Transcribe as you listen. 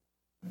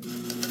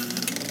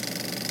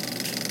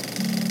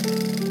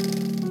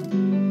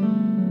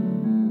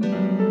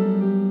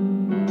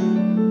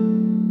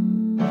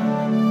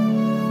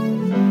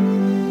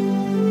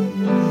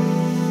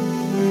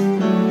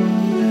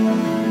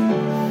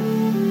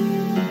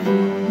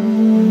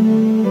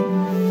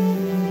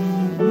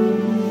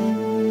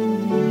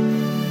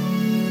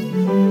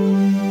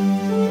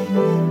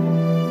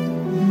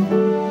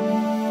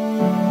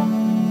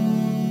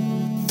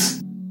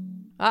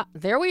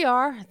we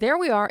are. There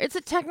we are. It's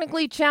a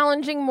technically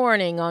challenging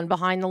morning on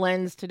Behind the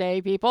Lens today,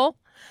 people.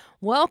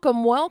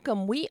 Welcome,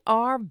 welcome. We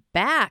are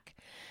back.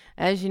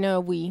 As you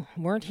know, we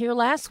weren't here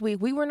last week.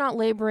 We were not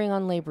laboring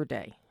on Labor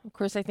Day. Of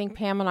course, I think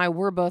Pam and I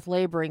were both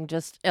laboring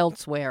just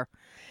elsewhere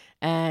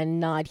and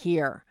not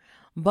here.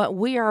 But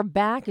we are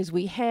back as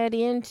we head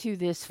into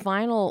this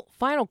final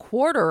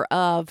quarter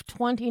of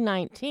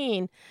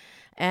 2019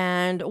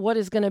 and what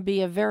is going to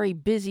be a very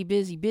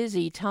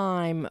busy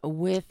time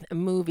with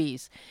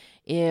movies.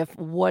 If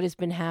what has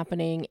been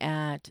happening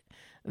at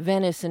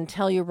Venice and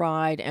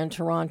Telluride and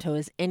Toronto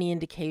is any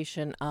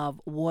indication of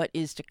what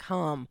is to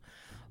come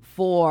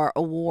for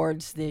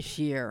awards this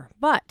year.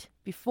 But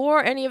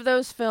before any of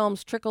those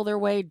films trickle their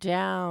way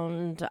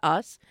down to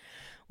us,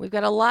 we've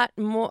got a lot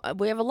more.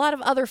 We have a lot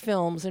of other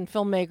films and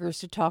filmmakers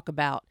to talk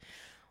about.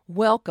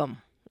 Welcome.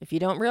 If you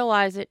don't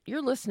realize it,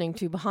 you're listening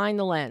to Behind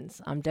the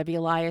Lens. I'm Debbie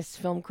Elias,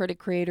 film critic,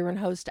 creator, and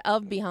host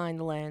of Behind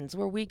the Lens,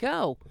 where we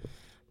go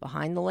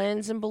behind the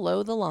lens and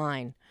below the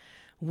line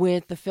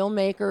with the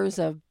filmmakers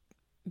of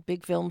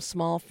big films,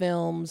 small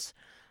films,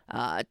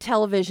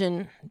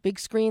 television, big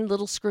screen,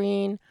 little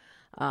screen.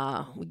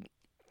 We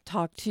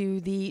talk to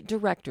the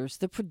directors,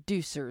 the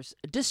producers,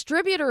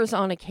 distributors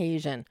on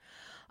occasion,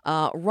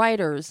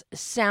 writers,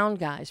 sound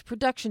guys,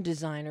 production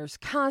designers,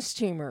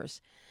 costumers.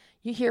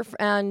 You hear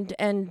and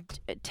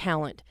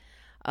talent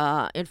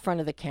in front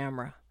of the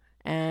camera.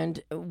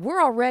 And we're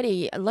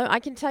already, I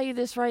can tell you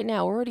this right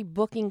now, we're already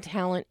booking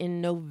talent in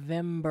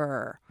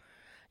November.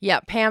 Yeah,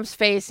 Pam's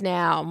face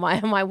now.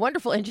 My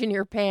wonderful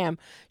engineer, Pam,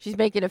 she's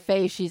making a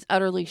face. She's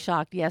utterly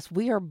shocked. Yes,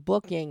 we are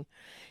booking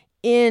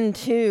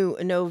into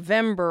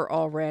November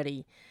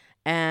already.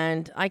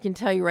 And I can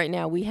tell you right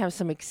now, we have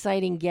some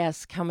exciting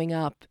guests coming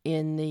up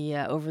in the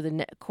over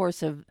the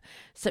course of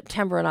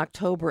September and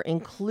October,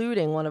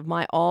 including one of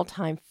my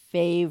all-time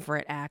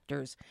favorite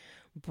actors,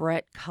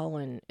 Brett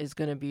Cullen, is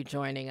going to be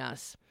joining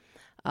us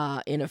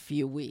in a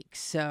few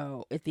weeks.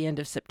 So at the end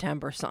of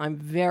September. So I'm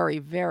very,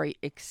 very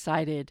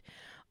excited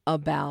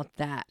about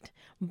that.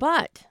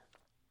 But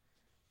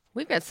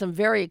we've got some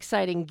very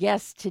exciting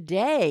guests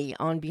today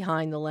on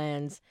Behind the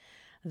Lens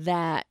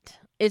that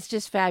it's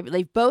just fabulous.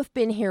 They've both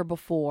been here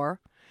before.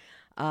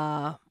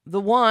 The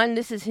one,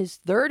 this is his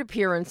third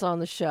appearance on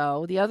the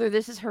show. The other,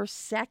 this is her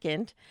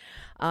second.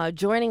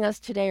 Joining us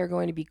today are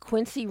going to be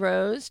Quincy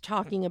Rose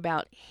talking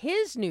about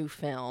his new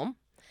film,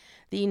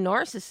 The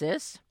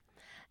Narcissist.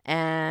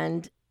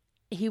 And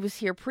he was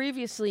here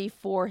previously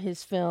for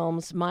his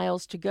films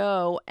Miles to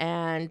Go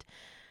and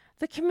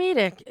the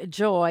comedic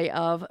joy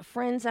of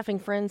Friends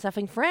Effing Friends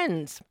Effing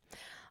Friends.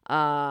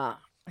 I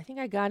think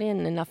I got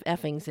in enough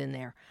effings in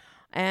there.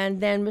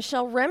 And then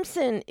Michelle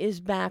Remsen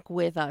is back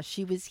with us.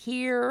 She was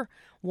here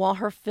while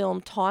her film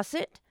Toss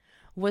It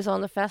was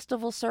on the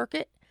festival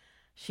circuit.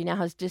 She now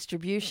has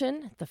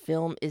distribution. The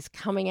film is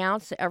coming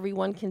out so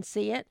everyone can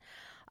see it.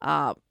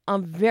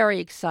 I'm very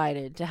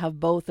excited to have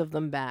both of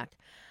them back.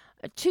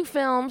 Two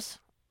films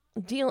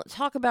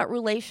talk about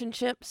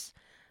relationships.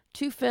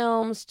 Two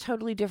films,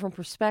 totally different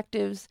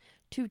perspectives,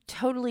 two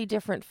totally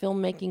different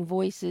filmmaking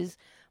voices.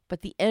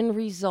 But the end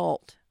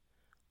result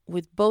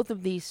with both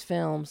of these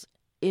films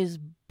is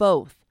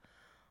both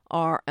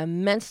are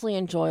immensely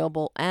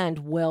enjoyable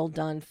and well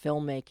done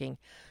filmmaking.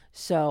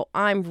 So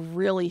I'm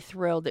really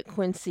thrilled that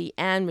Quincy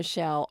and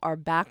Michelle are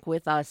back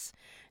with us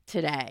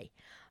today.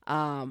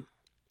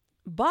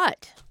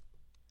 But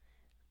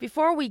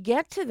before we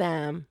get to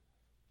them,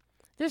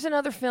 there's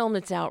another film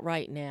that's out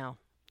right now.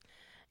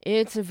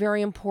 It's a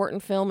very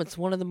important film. It's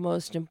one of the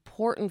most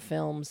important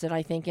films that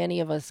I think any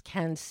of us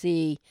can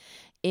see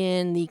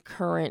given the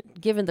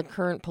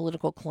current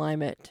political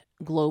climate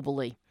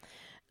globally.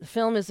 The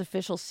film is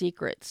Official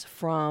Secrets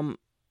from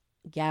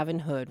Gavin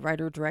Hood,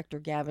 writer-director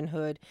Gavin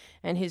Hood,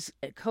 and his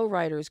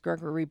co-writers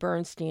Gregory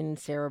Bernstein and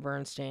Sarah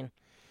Bernstein.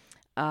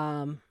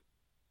 Gavin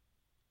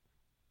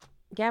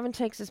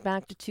takes us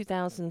back to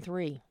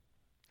 2003,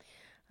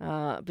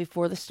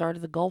 before the start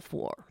of the Gulf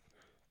War,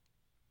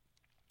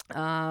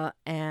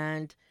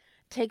 and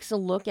takes a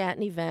look at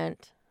an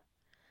event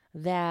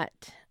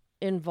that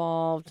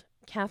involved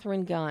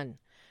Catherine Gunn,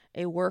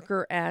 a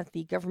worker at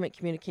the government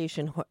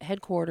communication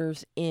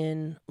headquarters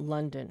in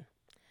London.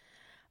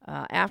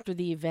 After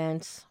the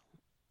events,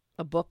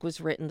 a book was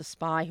written, The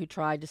Spy Who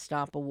Tried to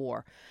Stop a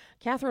War.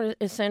 Catherine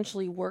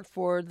essentially worked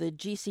for the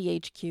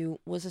GCHQ,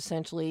 was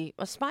essentially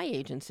a spy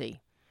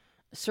agency,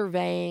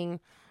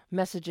 surveying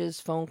messages,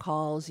 phone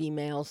calls,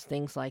 emails,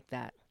 things like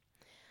that.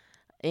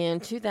 In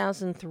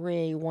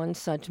 2003, one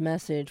such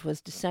message was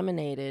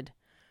disseminated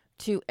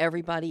to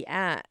everybody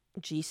at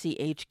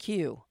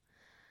GCHQ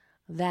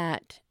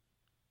that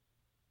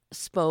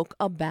spoke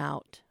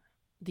about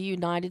the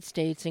United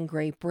States and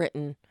Great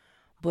Britain,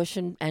 Bush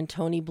and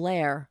Tony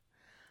Blair,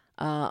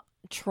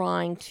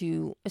 trying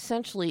to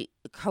essentially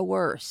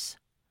coerce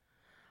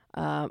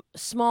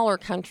smaller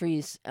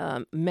countries,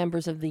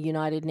 members of the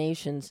United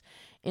Nations,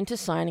 into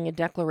signing a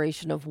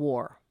declaration of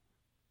war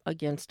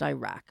against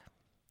Iraq.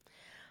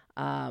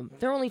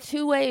 There are only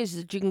two ways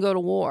that you can go to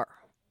war.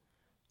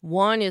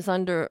 One is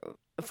under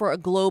for a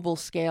global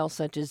scale,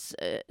 such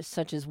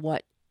as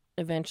what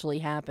eventually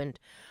happened,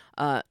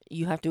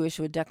 you have to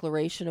issue a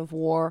declaration of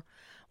war,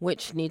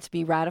 which needs to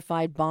be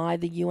ratified by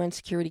the UN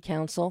Security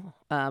Council,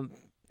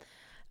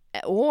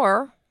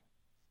 or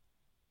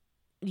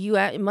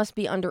it must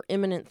be under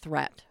imminent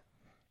threat.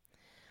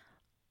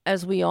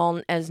 As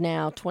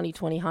now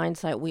 2020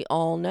 hindsight, we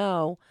all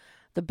know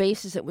the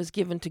basis that was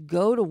given to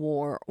go to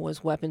war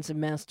was weapons of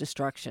mass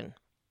destruction,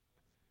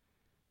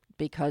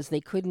 because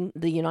the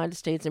United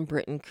States and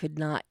Britain could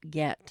not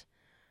get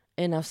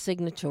enough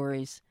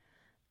signatories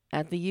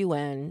at the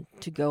UN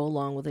to go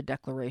along with a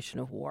declaration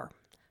of war.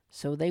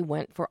 So they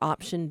went for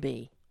option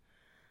B,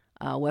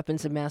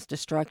 weapons of mass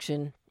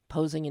destruction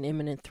posing an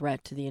imminent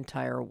threat to the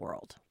entire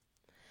world.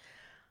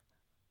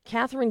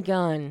 Katharine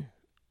Gun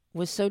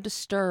was so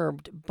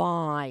disturbed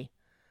by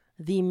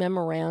the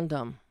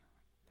memorandum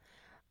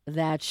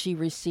that she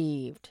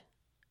received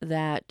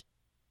that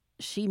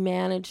she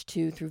managed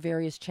to, through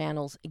various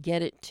channels,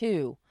 get it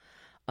to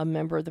a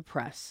member of the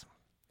press,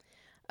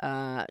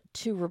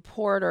 to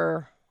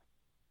reporter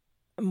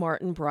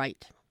Martin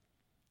Bright.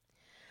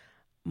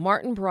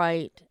 Martin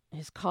Bright,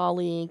 his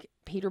colleague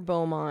Peter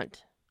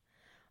Beaumont,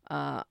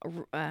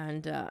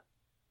 and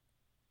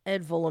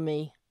Ed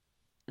Volamy,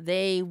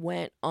 they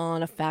went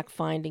on a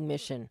fact-finding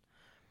mission.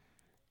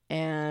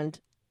 And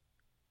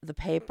the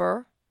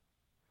paper,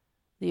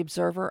 The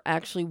Observer,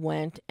 actually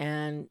went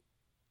and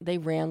they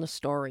ran the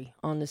story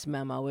on this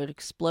memo. It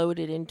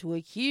exploded into a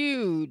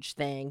huge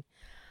thing.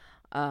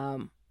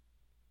 Katharine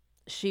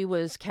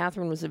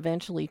was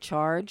eventually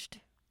charged,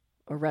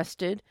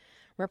 arrested,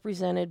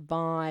 represented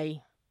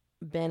by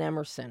Ben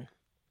Emerson.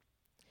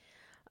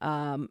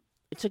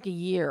 It took a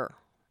year,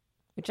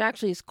 which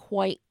actually is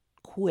quite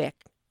quick,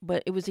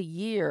 but it was a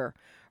year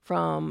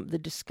from the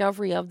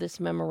discovery of this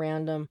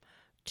memorandum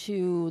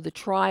to the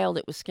trial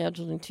that was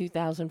scheduled in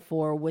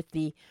 2004 with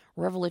the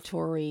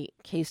revelatory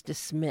case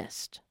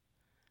dismissed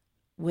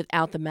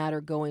without the matter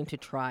going to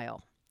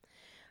trial.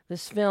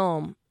 This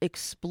film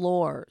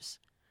explores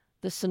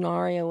the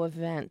scenario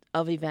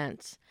of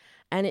events,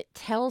 and it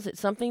tells it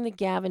something that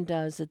Gavin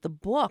does, that the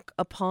book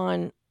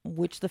upon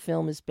which the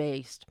film is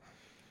based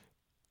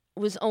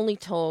was only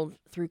told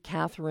through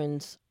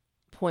Katharine's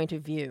point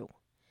of view.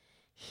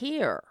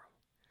 Here,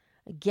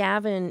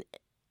 Gavin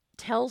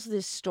tells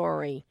this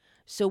story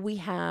so we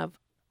have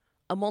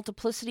a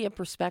multiplicity of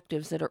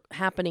perspectives that are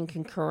happening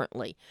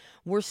concurrently.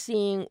 We're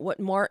seeing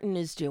what Martin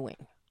is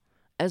doing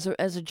as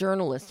a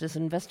journalist, as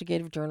an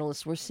investigative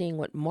journalist. We're seeing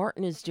what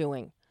Martin is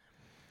doing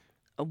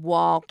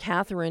while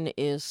Katharine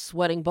is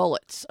sweating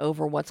bullets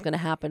over what's going to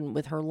happen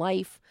with her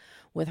life,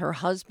 with her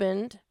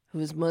husband, who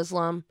is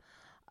Muslim.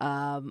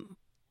 Her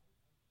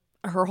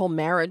whole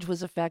marriage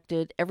was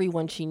affected,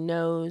 everyone she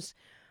knows.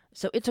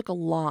 So it took a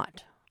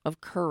lot of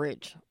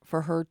courage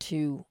for her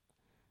to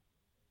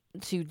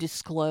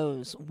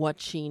disclose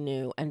what she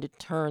knew and to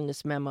turn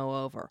this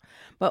memo over.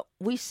 But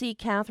we see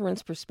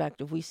Katharine's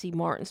perspective. We see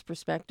Martin's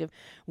perspective.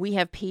 We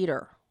have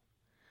Peter.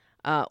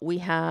 We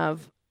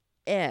have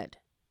Ed.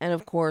 And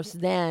of course,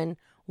 then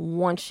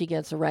once she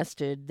gets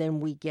arrested,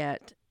 then we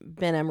get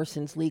Ben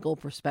Emerson's legal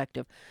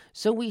perspective.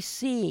 So we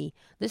see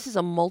this is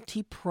a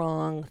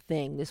multi-pronged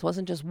thing. This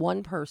wasn't just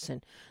one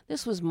person.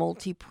 This was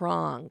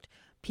multi-pronged,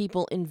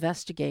 people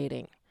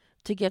investigating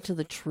to get to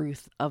the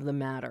truth of the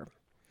matter.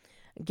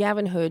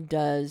 Gavin Hood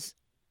does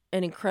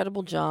an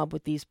incredible job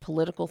with these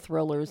political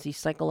thrillers, these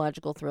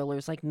psychological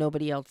thrillers, like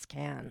nobody else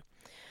can.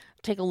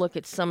 Take a look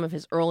at some of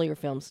his earlier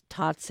films,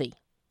 Tsotsi,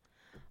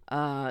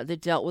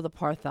 that dealt with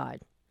apartheid,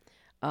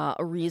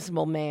 A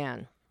Reasonable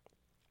Man,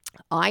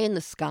 Eye in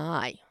the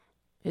Sky,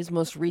 his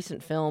most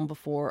recent film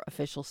before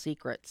Official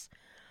Secrets,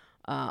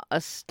 a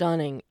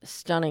stunning,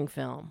 stunning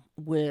film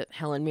with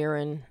Helen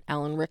Mirren,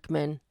 Alan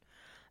Rickman,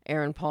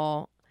 Aaron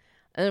Paul.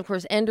 And, of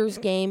course, Ender's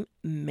Game.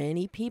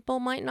 Many people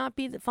might not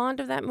be fond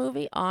of that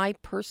movie. I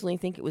personally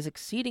think it was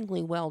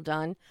exceedingly well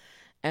done.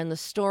 And the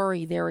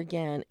story, there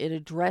again, it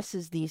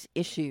addresses these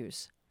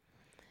issues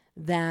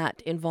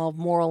that involve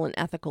moral and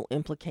ethical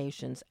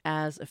implications,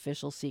 as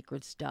Official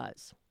Secrets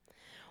does.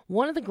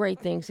 One of the great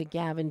things that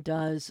Gavin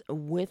does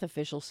with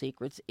Official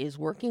Secrets is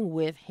working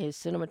with his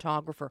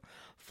cinematographer,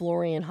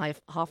 Florian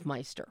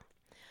Hofmeister.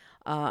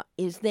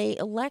 Is they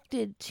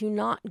elected to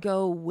not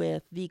go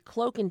with the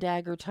cloak and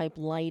dagger type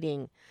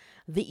lighting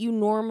that you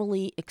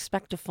normally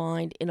expect to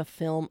find in a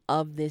film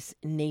of this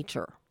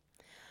nature.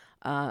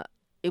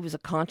 It was a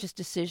conscious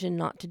decision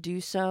not to do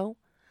so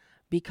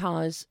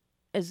because,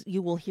 as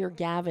you will hear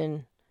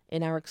Gavin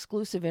in our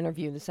exclusive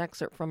interview, this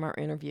excerpt from our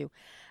interview,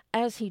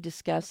 as he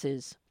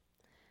discusses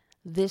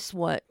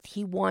what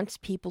he wants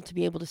people to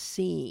be able to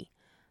see,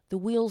 the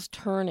wheels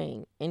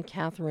turning in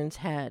Katharine's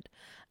head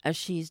as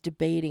she's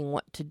debating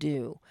what to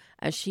do,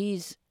 as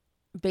she's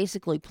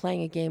basically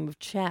playing a game of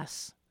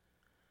chess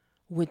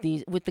with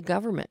the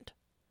government,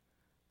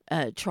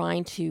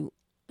 trying to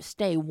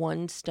stay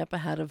one step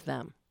ahead of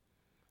them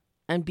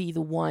and be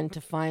the one to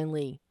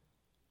finally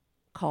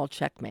call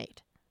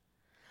checkmate.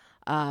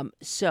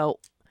 So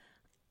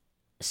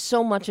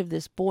so much of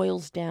this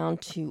boils down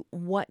to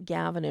what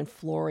Gavin and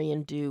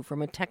Florian do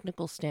from a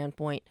technical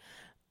standpoint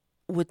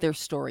with their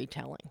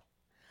storytelling.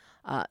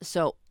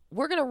 So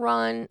we're going to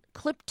run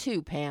clip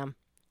 2, Pam.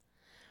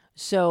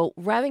 So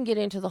rather than get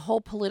into the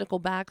whole political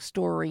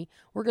backstory,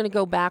 we're going to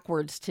go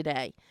backwards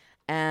today.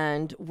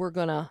 And we're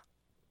going to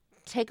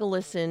take a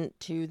listen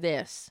to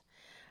this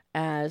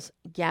as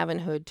Gavin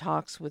Hood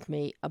talks with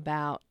me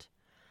about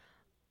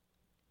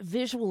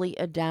visually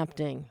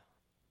adapting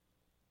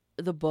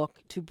the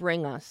book to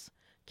bring us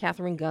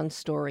Katharine Gunn's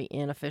story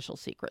in Official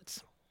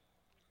Secrets.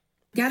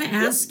 Got to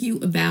ask you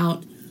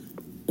about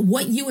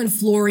what you and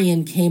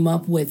Florian came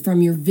up with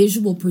from your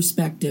visual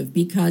perspective,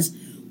 because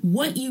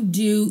what you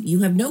do,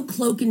 you have no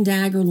cloak and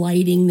dagger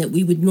lighting that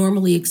we would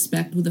normally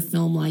expect with a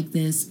film like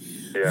this.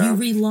 Yeah. You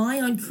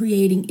rely on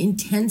creating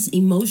intense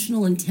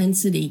emotional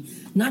intensity,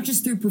 not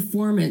just through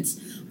performance,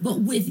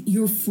 but with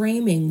your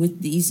framing,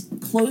 with these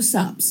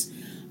close-ups,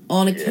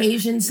 on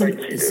occasion some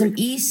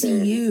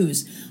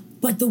ECUs.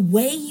 But the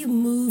way you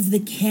move the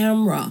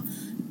camera,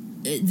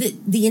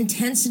 the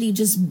intensity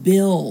just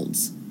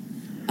builds.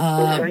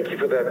 Well, thank you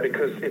for that,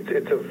 because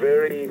it's a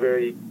very,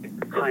 very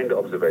kind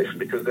observation,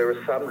 because there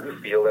are some who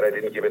feel that I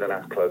didn't give it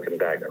enough cloak and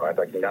dagger, right?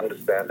 I can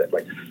understand that.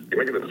 Like, you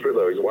make it a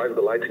thriller, why is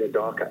the lighting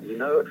darker? You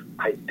know,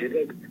 I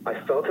didn't. I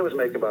felt I was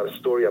making about a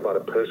story about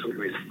a person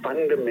who is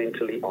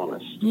fundamentally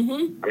honest.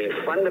 Mm-hmm. I mean,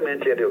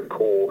 fundamentally at her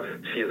core,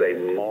 she is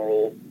a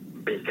moral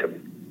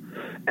beacon.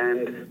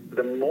 And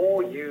the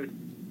more you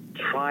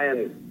try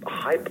and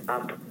hype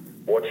up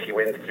what she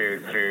went through,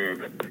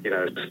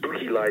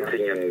 spooky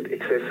lighting and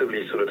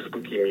excessively sort of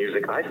spooky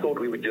music, I thought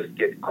we would just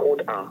get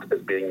caught out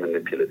as being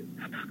manipulative.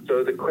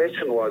 So the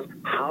question was,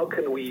 how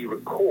can we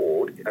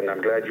record, and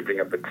I'm glad you bring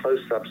up the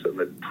close-ups and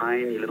the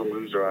tiny little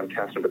moves around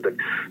Katharine, but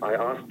I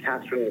asked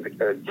Katharine,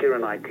 Keira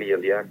Knightley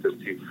and the actors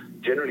to,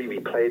 generally we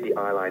play the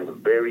eye lines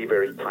very,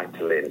 very tight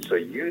to lens. So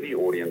you, the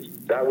audience,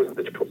 that was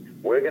the choice.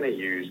 We're going to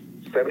use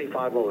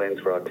 75mm lens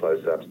for our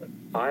close-ups,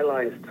 eye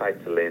lines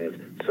tight to lens,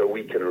 so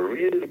we can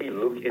really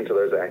look into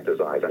those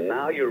actors' eyes. And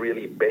now you're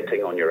really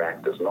betting on your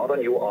actors, not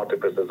on your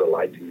artifice as a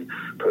lighting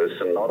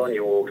person, not on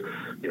your,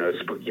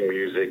 spooky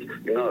music.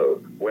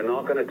 No, we're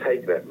not going to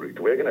take that route.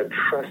 We're going to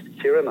trust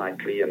Keira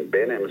Knightley and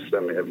Ben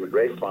Emerson and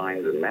Ray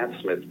Fiennes and Matt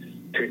Smith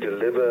to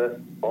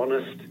deliver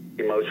honest,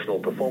 emotional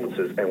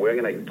performances, and we're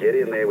going to get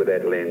in there with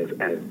that lens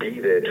and be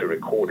there to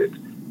record it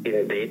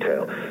in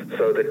detail.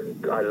 So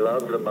that I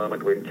love the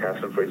moment when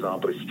Katharine, for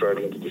example, is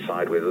struggling to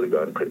decide whether to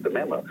go and print the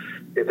memo.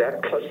 If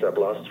that close-up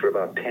lasts for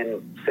about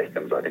 10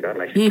 seconds, I think I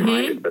haven't actually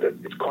tried it, but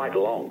it's quite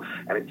long,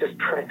 and it just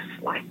tracks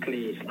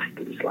slightly.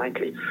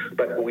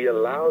 But we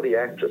allow the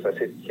actress, I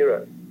said,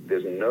 Keira,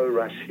 there's no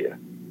rush here.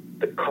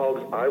 The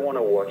cogs, I want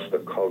to watch the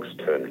cogs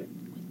turning.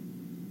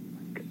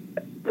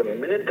 The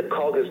minute the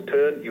cog has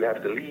turned, you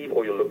have to leave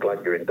or you'll look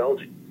like you're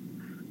indulging.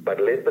 But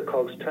let the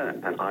cogs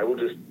turn, and I will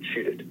just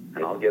shoot it,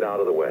 and I'll get out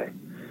of the way.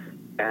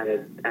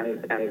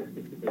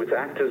 And with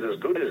actors as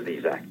good as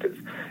these actors,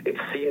 it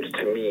seems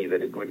to me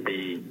that it would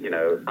be,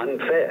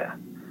 unfair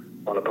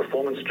on a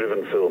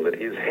performance-driven film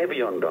that is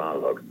heavy on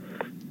dialogue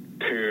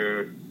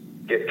to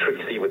get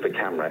tricksy with the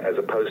camera, as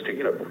opposed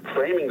to,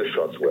 framing the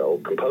shots well,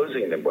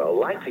 composing them well,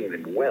 lighting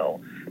them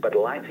well, but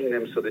lighting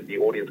them so that the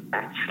audience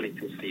actually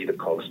can see the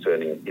cogs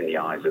turning in the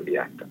eyes of the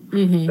actor.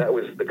 Mm-hmm. That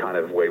was the kind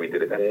of way we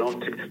did it. And not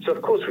to, so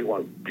of course we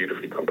want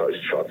beautifully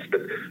composed shots,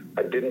 but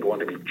I didn't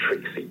want to be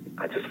tricksy.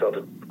 I just felt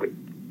it would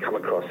come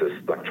across as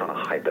like trying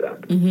to hype it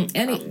up.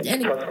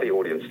 Mm-hmm. Trust the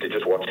audience to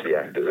just watch the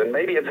actors.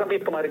 And some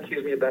people might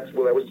accuse me of that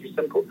was too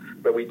simple,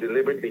 but we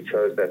deliberately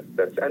chose that.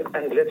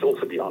 And let's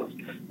also be honest,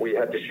 we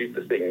had to shoot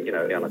the thing,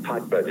 on a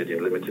tight budget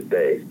in limited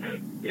days.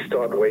 You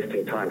start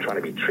wasting time trying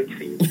to be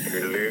tricksy,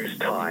 you lose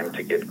time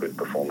to get good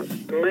performance.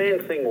 The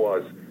main thing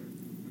was,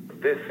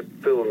 this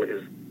film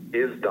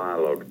is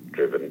dialogue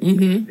driven.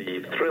 Mm-hmm.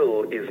 The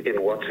thrill is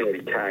in watching the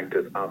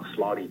characters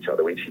outsmart each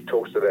other. When she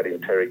talks to that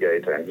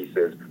interrogator and he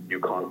says, you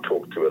can't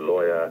talk to a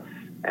lawyer,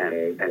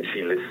 and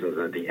she listens,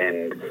 and at the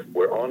end,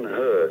 we're on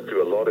her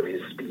through a lot of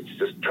his speech,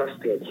 just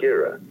trusting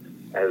Keira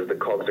as the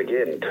cogs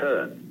again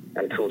turn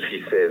until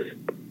she says,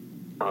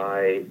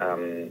 I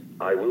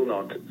will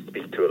not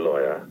speak to a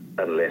lawyer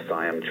unless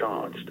I am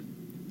charged.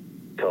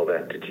 Tell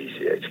that to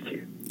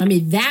GCHQ. I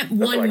mean, that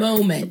one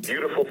moment.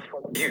 Beautiful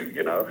fuck you,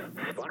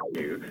 fuck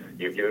you.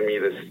 You've given me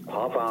this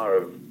half hour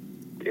of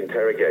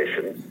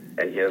interrogation,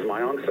 and here's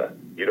my answer.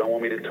 You don't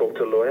want me to talk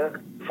to a lawyer?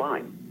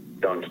 Fine.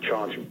 Don't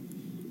charge me.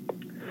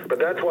 But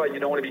that's why you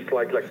don't want to be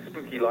like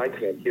spooky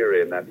lighting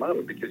Keira in that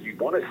moment, because you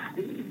want to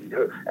see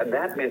her. And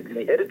that meant in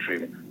the edit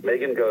room,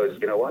 Megan goes,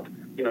 you know what?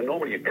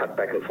 Normally you cut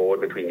back and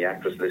forward between the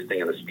actress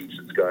listening and the speech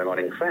that's going on.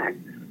 In fact,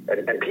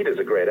 and Peter's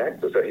a great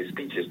actor, so his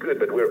speech is good,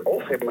 but we're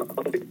off him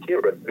on the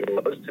Keira through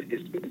most of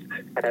his speech.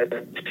 As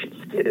she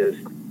hears,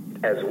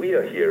 as we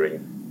are hearing,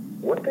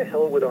 what the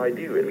hell would I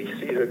do? And we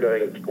see her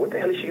going, what the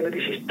hell is she going to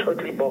do? She's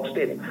totally boxed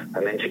in.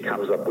 And then she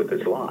comes up with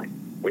this line,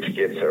 which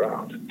gets her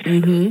out.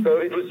 Mm-hmm. So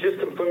it was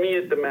just, for me,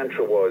 the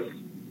mantra was,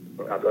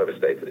 I've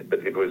overstated it,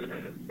 but it was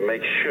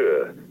make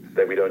sure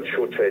that we don't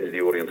shortchange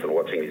the audience on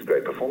watching these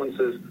great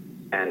performances,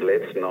 and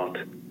let's not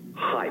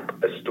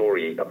hype a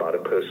story about a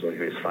person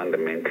who is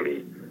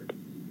fundamentally,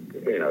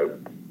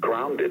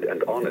 grounded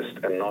and honest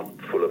and not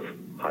full of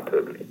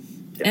hyperbole.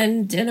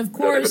 And of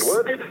course, it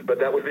works, but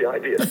that was the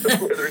idea.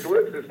 Whether it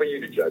works is for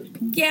you to judge.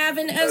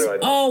 Gavin, as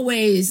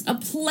always, a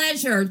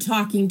pleasure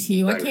talking to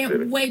you. Thanks, I can't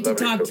David. wait to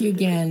talk to you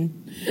again.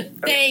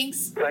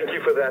 Thanks. Thank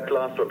you for that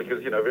last one,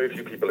 because very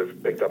few people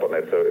have picked up on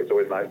that. So it's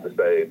always nice to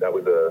say that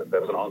was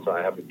an answer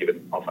I haven't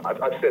given often.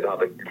 I've said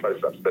other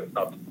close-ups, but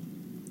not.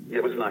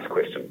 It was a nice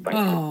question. Thank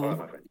you. All right,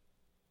 my friend.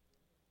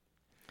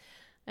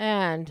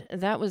 And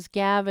that was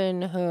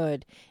Gavin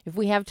Hood. If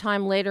we have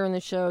time later in the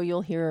show,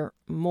 you'll hear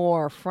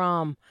more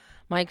from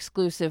my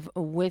exclusive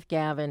with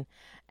Gavin.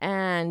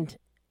 And,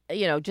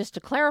 just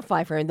to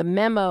clarify for him, the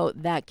memo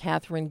that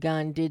Katharine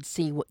Gun did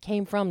see what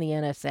came from the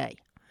NSA.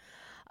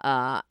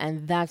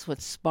 And that's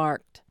what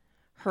sparked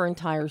her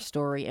entire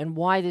story, and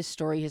why this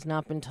story has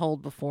not been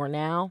told before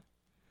now.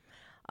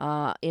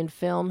 In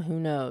film, who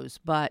knows?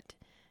 But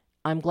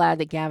I'm glad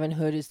that Gavin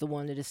Hood is the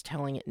one that is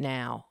telling it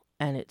now.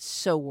 And it's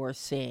so worth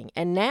seeing.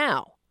 And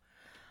now,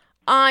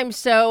 I'm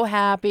so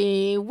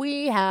happy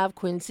we have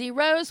Quincy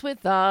Rose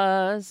with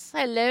us.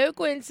 Hello,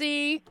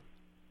 Quincy.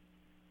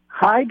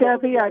 Hi,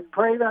 Debbie. I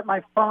pray that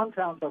my phone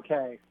sounds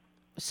okay.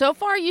 So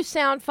far, you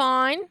sound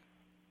fine.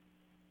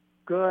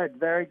 Good,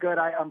 very good.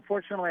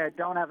 Unfortunately, I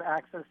don't have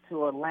access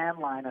to a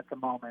landline at the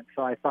moment,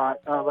 so I thought,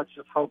 let's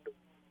just hope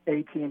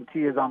AT&T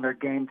is on their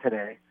game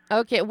today.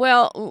 Okay,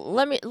 well,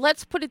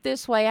 let's put it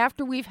this way.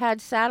 After we've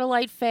had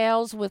satellite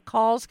fails with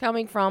calls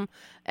coming from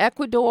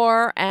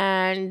Ecuador,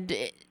 and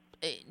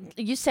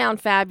you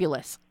sound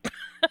fabulous.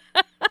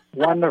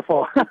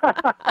 Wonderful.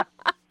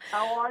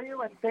 How are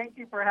you? And thank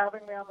you for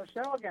having me on the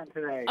show again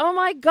today. Oh,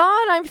 my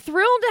God. I'm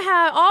thrilled to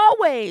have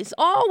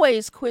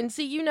always,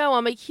 Quincy. You know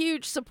I'm a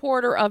huge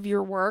supporter of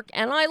your work,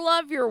 and I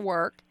love your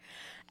work.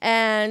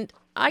 And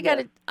I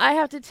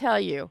have to tell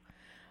you,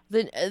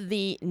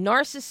 the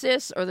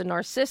narcissist or the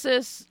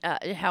narcissus,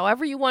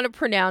 however you want to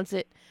pronounce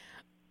it,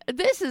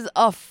 this is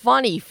a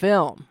funny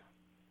film.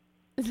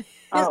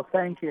 Oh,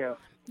 thank you.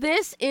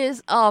 This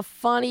is a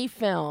funny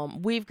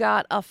film. We've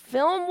got a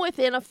film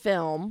within a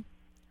film,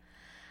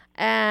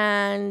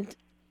 and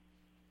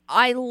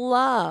I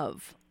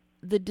love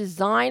the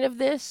design of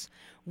this.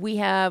 We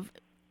have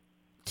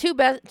two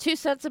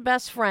sets of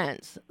best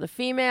friends, the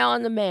female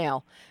and the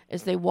male,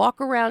 as they walk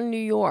around New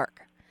York.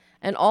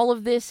 And all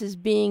of this is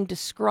being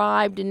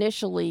described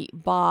initially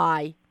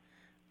by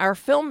our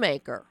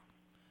filmmaker,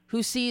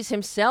 who sees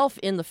himself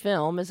in the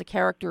film as a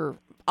character,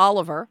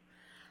 Oliver.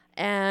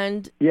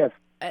 And yes.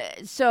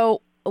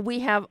 So we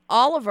have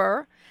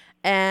Oliver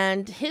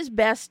and his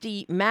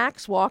bestie,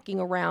 Max, walking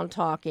around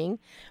talking.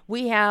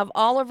 We have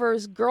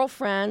Oliver's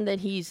girlfriend that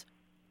he's,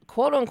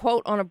 quote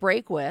unquote, on a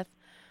break with.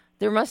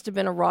 There must have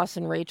been a Ross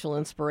and Rachel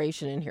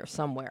inspiration in here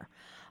somewhere.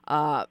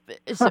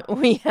 So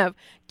we have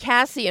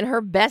Cassie and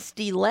her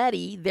bestie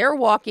Letty. They're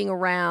walking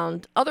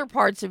around other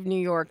parts of New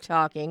York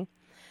talking.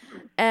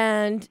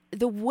 And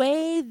the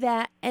way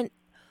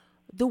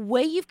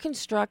you've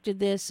constructed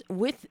this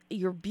with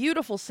your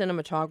beautiful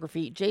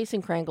cinematography,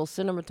 Jason Krangel's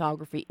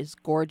cinematography is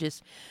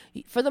gorgeous.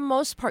 For the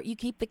most part, you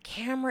keep the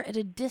camera at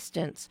a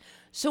distance.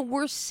 So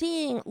we're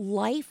seeing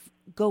life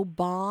go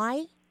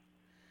by.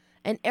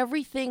 And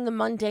everything, the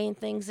mundane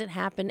things that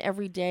happen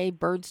every day,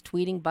 birds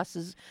tweeting,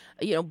 buses,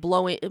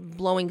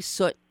 blowing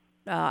soot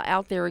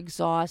out their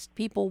exhaust,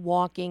 people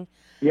walking.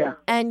 Yeah.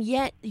 And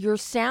yet your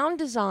sound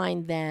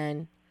design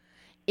then,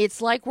 it's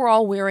like we're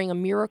all wearing a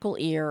miracle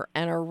ear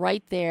and are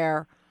right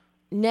there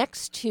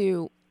next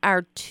to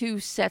our two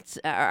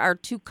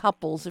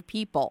couples of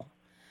people,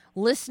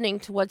 listening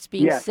to what's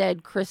being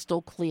said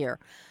crystal clear.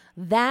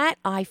 That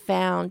I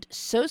found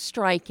so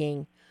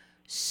striking,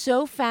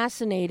 so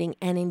fascinating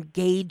and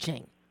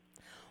engaging.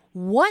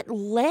 What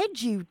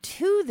led you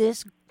to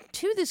this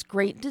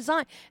great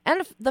design?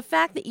 And the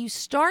fact that you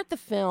start the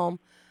film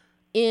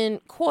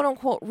in quote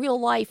unquote real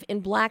life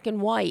in black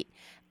and white,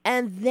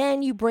 and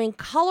then you bring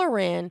color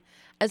in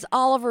as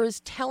Oliver is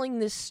telling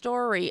this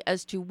story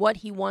as to what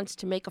he wants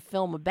to make a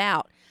film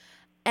about.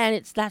 And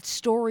it's that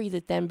story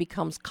that then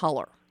becomes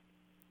color.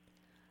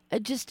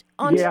 Just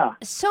on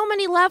so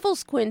many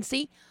levels,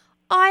 Quincy.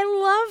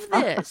 I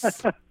love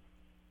this.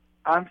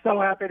 I'm so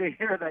happy to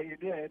hear that you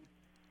did.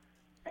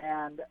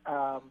 And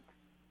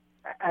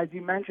as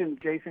you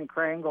mentioned, Jason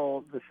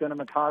Krangel, the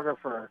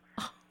cinematographer,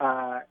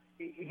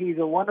 he's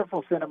a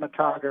wonderful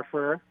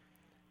cinematographer.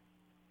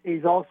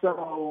 He's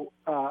also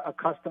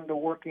accustomed to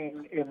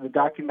working in the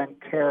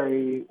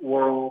documentary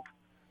world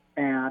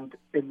and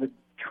in the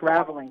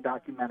traveling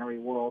documentary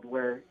world,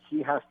 where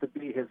he has to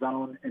be his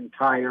own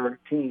entire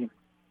team.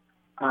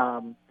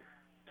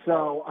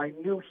 So I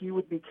knew he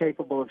would be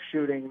capable of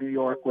shooting New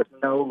York with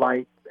no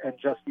light and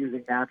just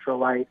using natural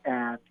light,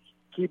 and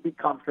he'd be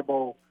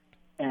comfortable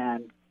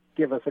and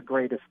give us a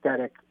great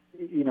aesthetic,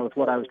 with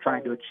what I was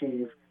trying to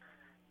achieve.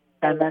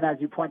 And then, as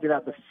you pointed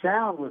out, the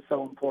sound was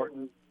so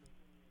important.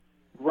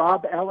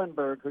 Rob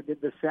Ellenberg, who did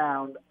the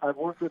sound, I've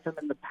worked with him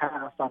in the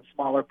past on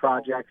smaller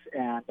projects,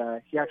 and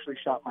he actually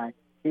shot my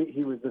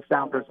he was the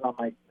sound person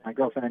on my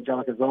girlfriend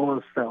Angelica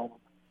Zola's film,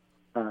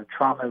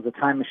 Trauma is a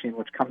Time Machine,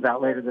 which comes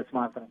out later this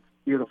month, and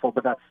it's beautiful,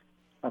 but that's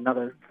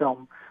another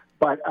film.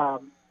 But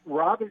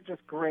Rob is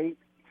just great.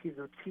 He's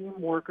a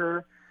team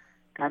worker,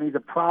 and he's a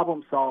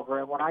problem solver.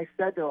 And when I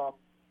said to him,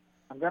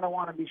 I'm going to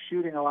want to be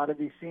shooting a lot of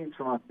these scenes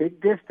from a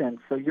big distance,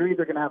 so you're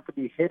either going to have to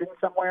be hidden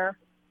somewhere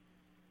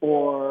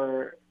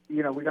or,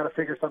 we got to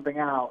figure something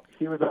out.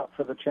 He was up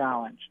for the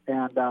challenge.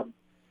 And,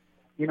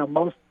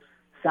 most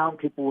sound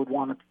people would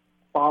want to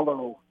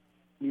follow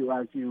you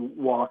as you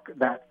walk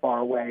that far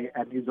away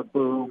and use a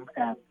boom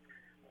and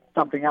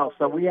something else.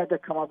 So we had to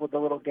come up with a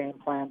little game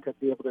plan to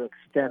be able to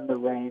extend the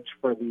range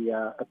for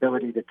the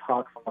ability to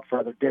talk from a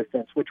further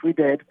distance, which we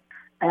did.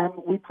 And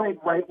we played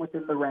right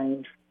within the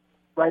range,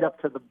 right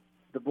up to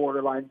the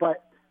borderline.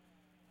 But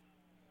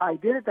I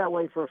did it that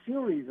way for a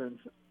few reasons.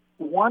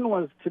 One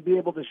was to be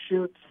able to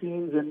shoot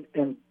scenes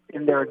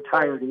in their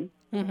entirety,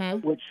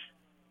 which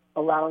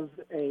allows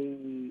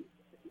a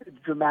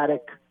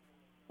dramatic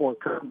or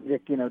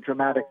comedic,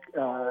 dramatic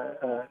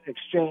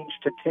exchange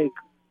to take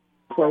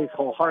place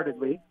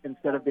wholeheartedly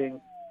instead of being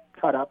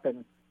cut up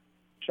and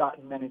shot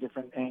in many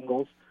different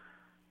angles.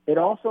 It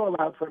also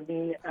allowed for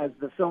me, as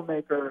the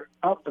filmmaker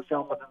of the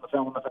film, within the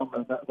film,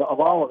 of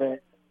all of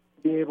it,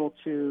 to be able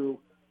to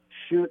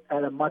shoot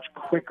at a much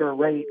quicker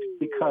rate,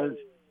 because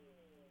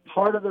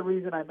part of the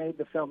reason I made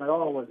the film at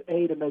all was,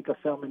 A, to make a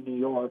film in New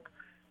York,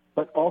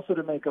 but also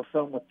to make a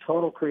film with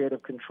total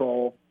creative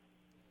control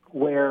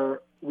where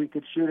we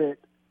could shoot it,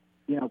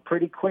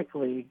 pretty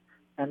quickly.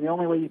 And the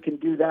only way you can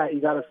do that, you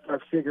got to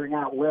start figuring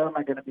out, where am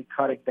I going to be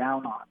cutting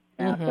down on?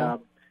 And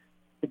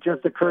it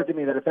just occurred to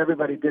me that if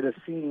everybody did a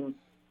scene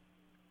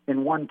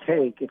in one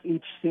take, if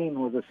each scene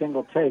was a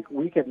single take,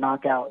 we could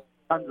knock out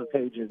tons of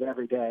pages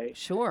every day.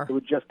 Sure. It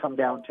would just come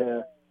down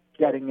to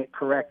getting it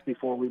correct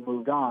before we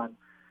moved on.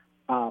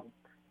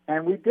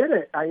 And we did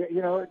it.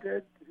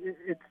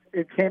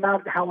 It came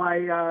out how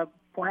I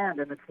planned,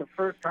 and it's the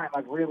first time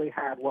I've really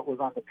had what was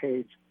on the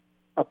page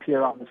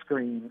appear on the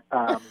screen.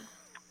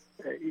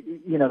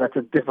 That's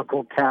a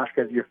difficult task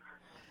as you're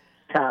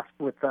tasked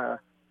with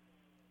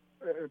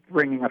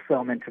bringing a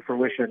film into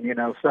fruition,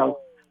 So,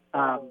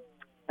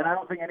 and I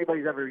don't think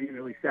anybody's ever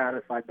usually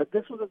satisfied. But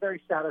this was a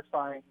very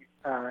satisfying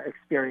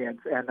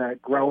experience and a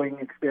growing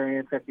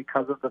experience. And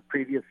because of the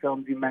previous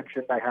films you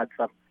mentioned, I had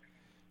some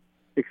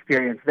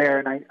experience there.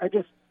 And I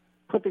just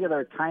put together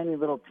a tiny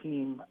little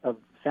team of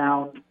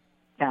sound,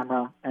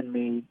 camera, and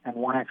me, and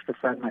one extra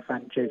friend, my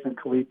friend Jason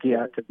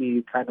Kalikia, to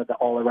be kind of the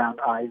all-around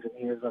eyes and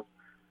ears of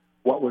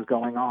what was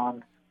going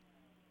on.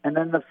 And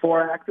then the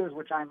 4 actors,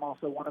 which I'm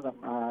also one of them,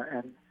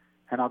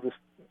 and I'll just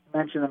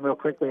mention them real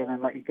quickly and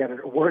then let you get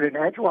a word in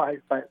edgewise.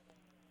 But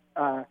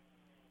for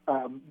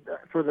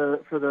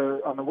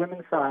the on the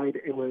women's side,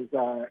 it was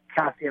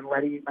Cassie and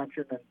Letty you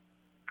mentioned, and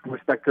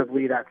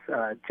respectively that's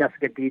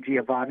Jessica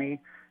DiGiovanni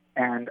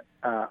and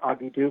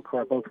Augie Duke, who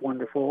are both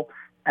wonderful.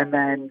 And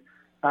then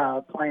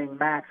playing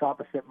Max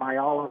opposite my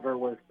Oliver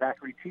was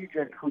Zachary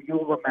Tejan, who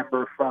you'll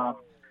remember from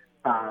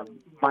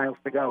Miles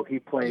to Go. He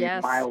played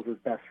Miles'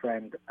 best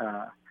friend,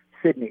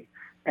 Sydney.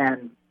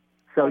 And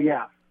so,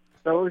 yeah.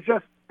 So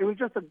it was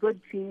just a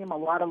good team, a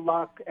lot of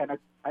luck, and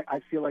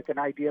I feel like an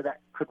idea that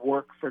could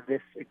work for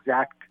this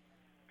exact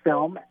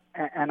film.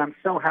 And I'm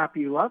so happy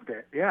you loved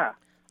it. Yeah.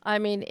 I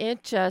mean, and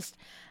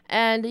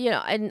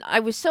I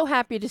was so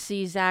happy to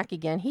see Zach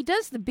again. He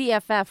does the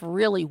BFF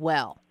really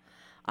well,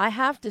 I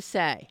have to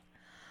say.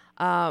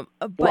 But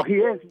he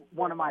is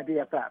one of my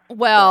BFFs.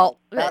 Well,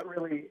 so that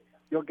really,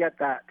 you'll get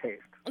that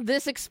taste.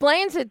 This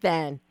explains it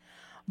then.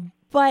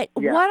 But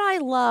what I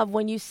love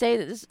when you say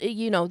that this,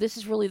 this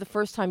is really the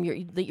first time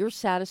you're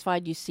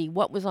satisfied. You see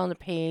what was on the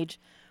page,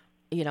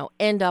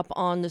 end up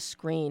on the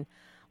screen.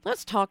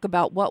 Let's talk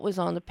about what was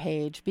on the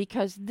page,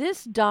 because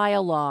this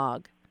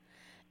dialogue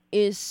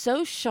is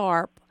so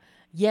sharp,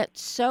 yet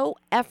so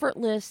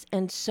effortless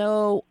and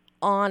so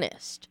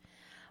honest.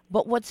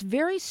 But what's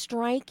very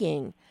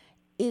striking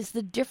is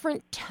the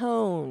different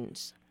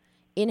tones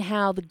in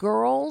how the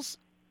girls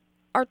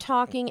are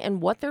talking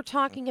and what they're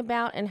talking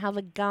about and how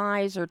the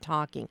guys are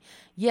talking.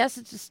 Yes,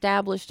 it's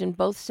established in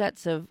both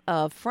sets of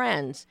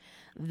friends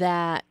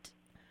that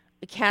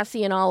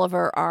Cassie and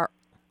Oliver are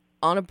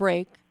on a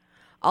break.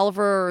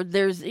 Oliver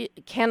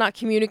cannot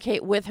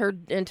communicate with her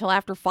until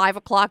after 5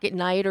 o'clock at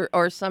night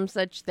or some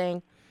such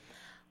thing.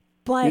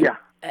 But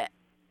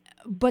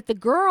but the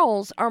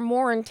girls are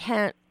more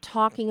intent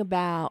talking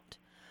about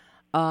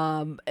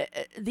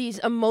these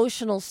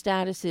emotional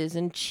statuses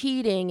and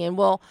cheating and,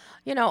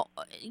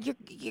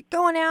 you're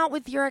going out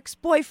with your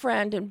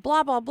ex-boyfriend and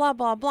blah, blah, blah,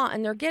 blah, blah.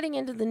 And they're getting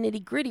into the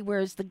nitty-gritty,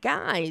 whereas the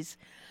guys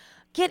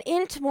get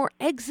into more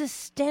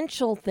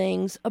existential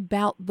things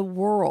about the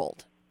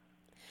world.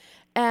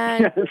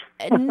 And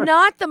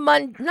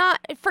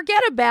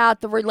forget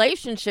about the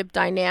relationship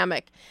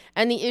dynamic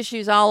and the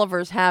issues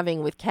Oliver's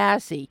having with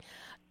Cassie.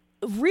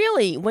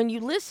 Really, when you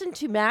listen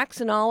to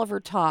Max and Oliver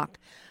talk,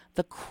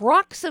 the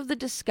crux of the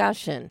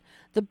discussion,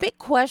 the big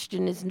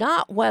question is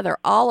not whether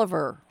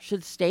Oliver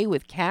should stay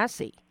with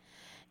Cassie.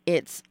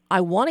 It's,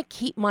 I want to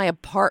keep my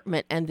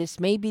apartment, and this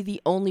may be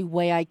the only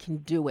way I can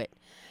do it.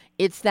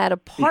 It's that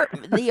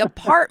apartment, the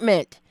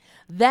apartment.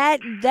 That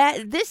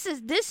this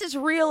is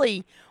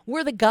really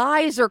where the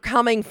guys are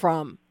coming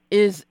from,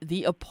 is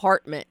the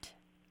apartment.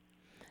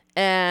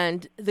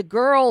 And the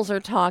girls are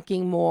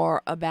talking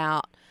more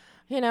about,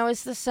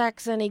 is the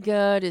sex any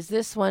good? Is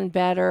this one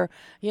better?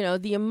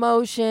 The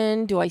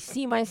emotion. Do I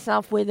see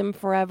myself with him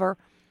forever?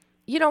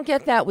 You don't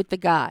get that with the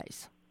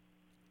guys.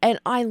 And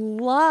I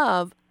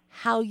love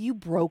how you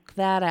broke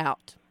that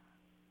out.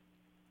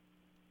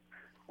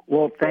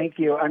 Well, thank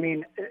you. I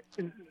mean,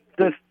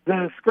 the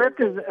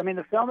script is,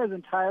 the film is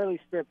entirely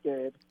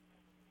scripted,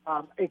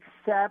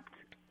 except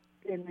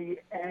in the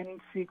end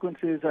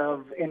sequences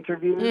of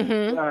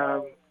interviews,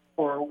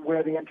 or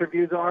where the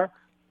interviews are.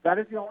 That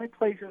is the only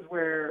places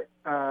where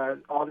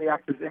all the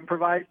actors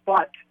improvise,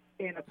 but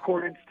in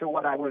accordance to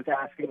what I was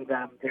asking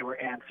them, they were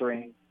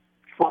answering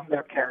from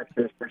their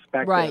character's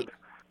perspective. Right.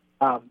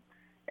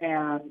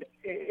 And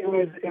it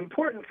was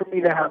important for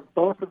me to have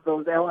both of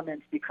those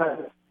elements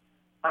because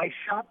I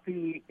shot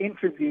the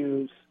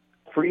interviews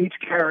for each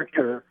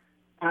character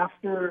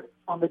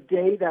on the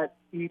day that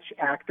each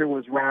actor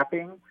was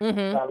wrapping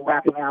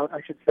out,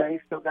 I should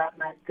say. So that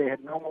meant they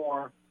had no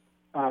more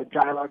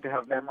dialogue to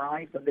have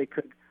memorized, and they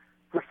could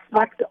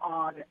reflect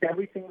on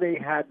everything they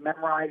had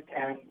memorized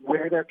and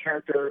where their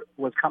character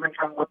was coming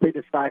from, what they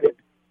decided,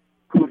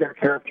 who their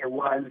character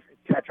was,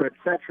 et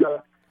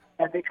cetera,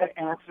 and they could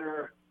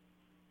answer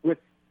with,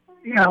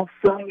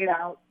 filling it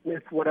out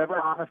with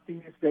whatever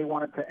honesties they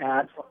wanted to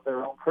add from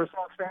their own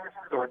personal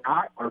experiences or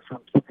not, or from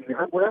something they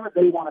heard, whatever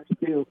they wanted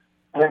to do.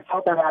 And I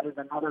felt that added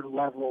another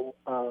level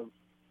of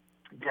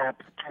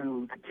depth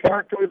to the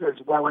characters,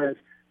 as well as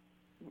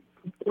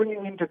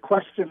bringing into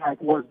question,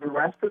 was the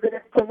rest of it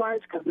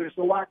improvised? Because there's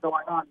a lot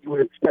going on. You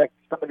would expect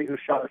somebody who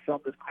shot a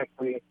film this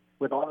quickly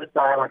with all this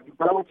dialogue, you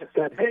probably just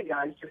said, hey,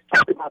 guys, just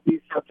talk about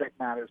these subject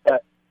matters.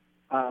 But,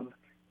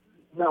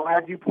 no,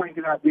 as you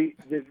pointed out, the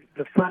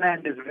front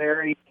end is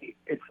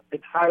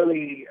it's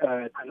highly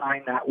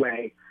designed that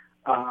way.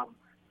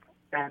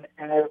 And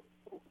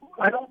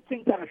I don't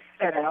think that it's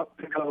set out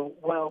to go,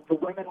 well, the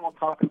women will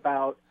talk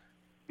about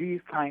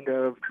these kind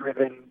of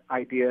driven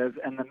ideas,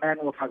 and the men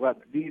will talk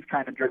about these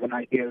kind of driven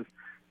ideas.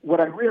 What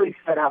I really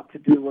set out to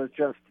do was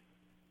just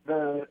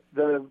the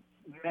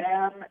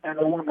man and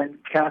the woman,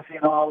 Cassie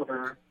and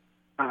Oliver,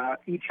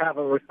 each have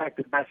a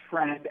respective best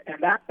friend,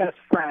 and that best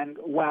friend,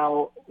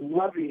 while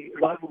lovely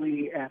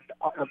and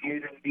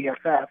amazing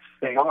BFFs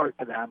they are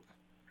to them,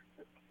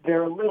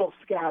 they're a little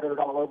scattered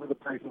all over the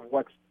place of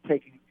what's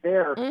taking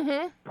their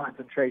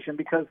concentration,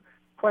 because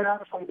quite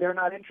honestly, they're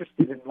not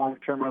interested in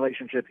long-term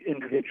relationships,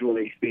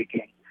 individually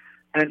speaking.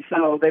 And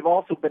so they've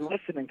also been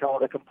listening to all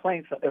the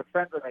complaints that their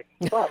friends are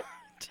making. But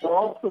they're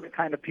also the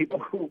kind of people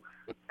who,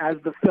 as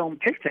the film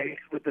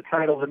dictates with the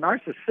title The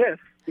Narcissist,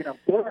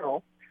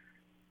 plural,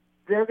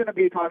 they're going to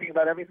be talking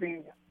about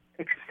everything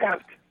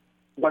except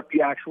what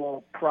the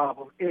actual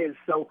problem is.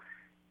 So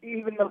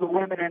even though the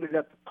women ended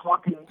up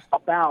talking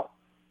about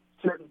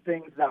certain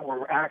things that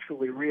were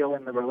actually real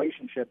in the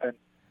relationship and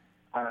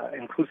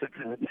inclusive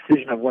to the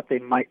decision of what they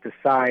might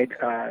decide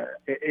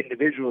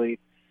individually,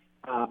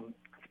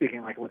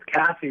 speaking like with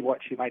Cassie, what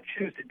she might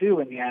choose to do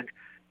in the end,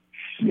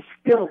 she's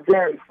still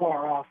very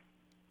far off,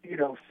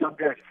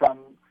 subject from,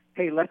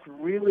 hey, let's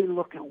really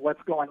look at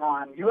what's going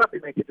on. You have to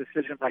make a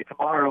decision by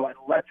tomorrow, and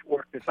let's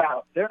work this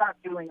out. They're not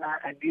doing that,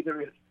 and neither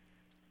is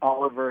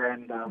Oliver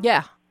and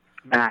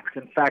Max.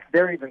 In fact,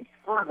 they're even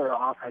further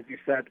off, as you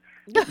said,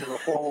 into the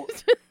whole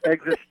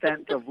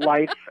existence of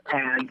life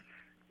and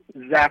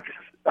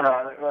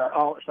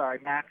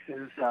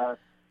Max's,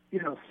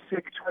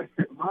 sick,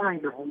 twisted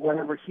mind of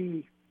whatever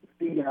he,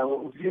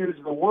 views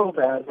the world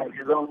as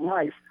his own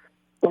life.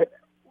 But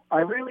I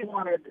really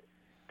wanted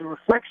the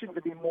reflection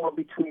to be more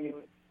between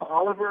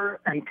Oliver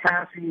and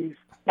Cassie's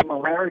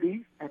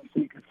similarities, and so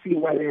you could see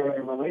why they were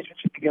in a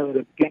relationship together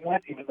to begin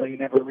with, even though you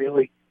never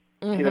really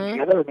see them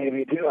together, or maybe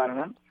you do, I don't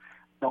know.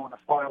 Don't want to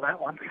spoil that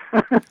one.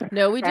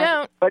 No, we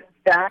don't. But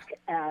Max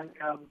and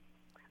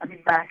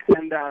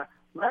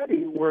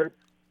Letty were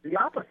the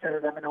opposite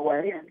of them in a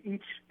way, and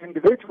each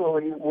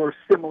individually were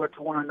similar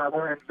to one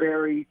another and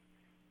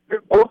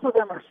both of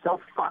them are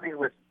so funny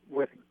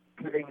with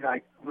giving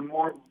the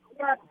more,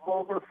 not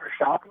vulgar for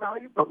shock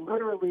value, but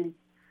literally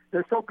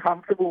they're so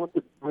comfortable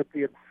with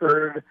the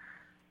absurd,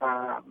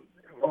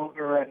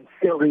 vulgar and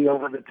silly,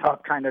 over the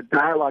top kind of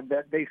dialogue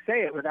that they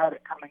say it without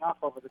it coming off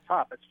over the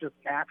top. It's just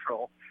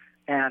natural.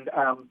 And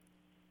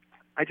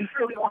I just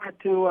really wanted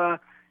to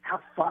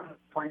have fun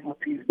playing with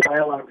these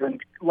dialogues, and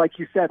like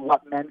you said,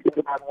 what men think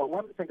about and what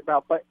women think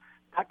about. But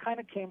that kind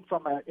of came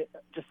from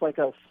just like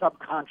a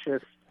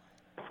subconscious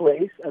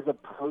place, as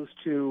opposed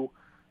to,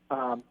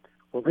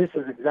 well, this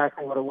is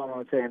exactly what a woman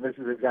would say, and this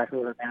is exactly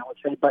what a man would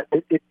say. But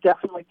it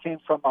definitely came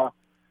from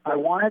I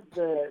wanted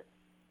the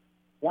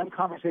one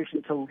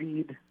conversation to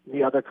lead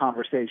the other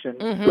conversation.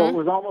 So it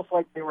was almost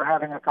like they were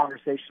having a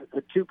conversation,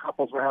 the two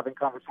couples were having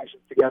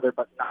conversations together,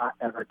 but not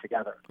ever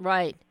together.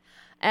 Right.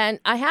 And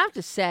I have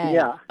to say,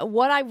 Yeah.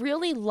 what I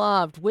really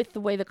loved with the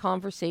way the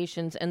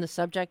conversations and the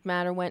subject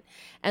matter went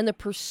and the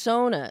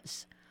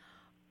personas,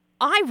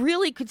 I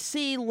really could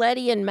see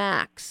Letty and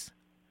Max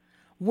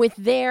with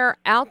their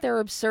out there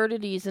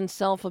absurdities and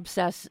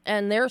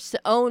and their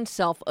own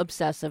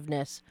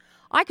self-obsessiveness.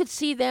 I could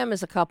see them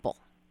as a couple.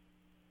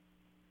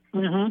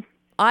 Mm-hmm.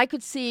 I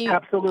could see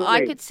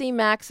Absolutely.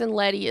 Max and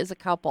Letty as a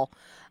couple.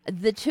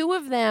 The two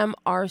of them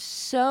are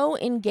so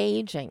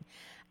engaging,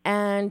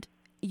 and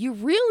you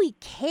really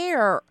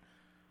care.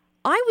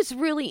 I was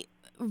really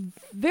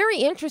very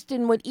interested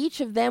in what each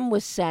of them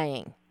was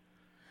saying,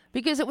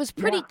 because it was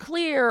pretty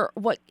clear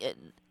what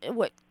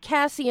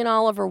Cassie and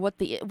Oliver, what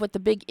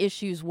the big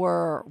issues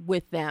were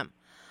with them.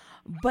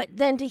 But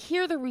then to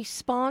hear the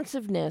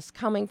responsiveness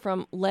coming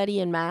from Letty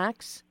and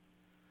Max,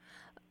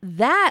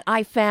 that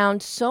I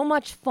found so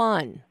much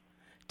fun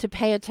to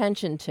pay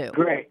attention to.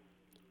 Great.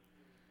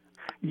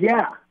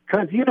 Yeah,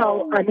 because,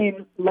 I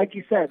mean, like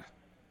you said,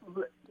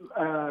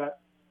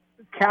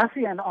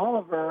 Cassie and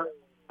Oliver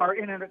are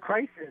in a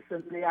crisis,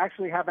 and they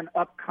actually have an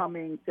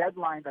upcoming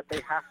deadline that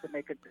they have to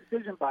make a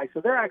decision by. So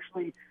they're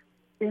actually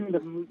in the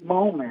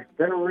moment.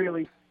 They're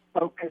really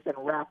focused and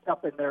wrapped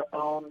up in their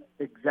own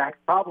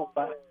exact problem.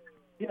 But,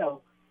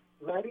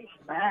 Letty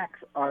and Max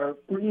are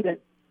free to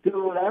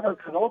do whatever,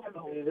 because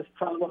ultimately this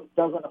problem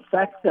doesn't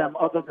affect them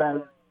other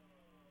than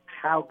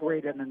how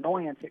great an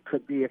annoyance it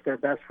could be if their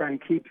best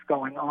friend keeps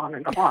going on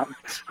and on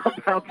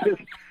about this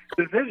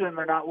decision.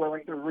 They're not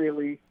willing to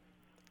really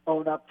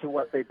own up to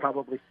what they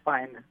probably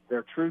find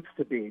their truths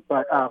to be.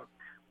 But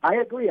I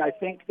agree. I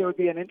think there would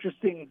be an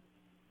interesting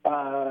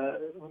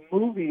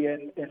movie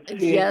in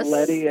seeing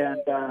Letty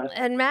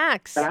and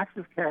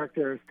Max's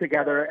characters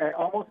together,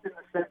 almost in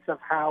the sense of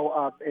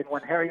how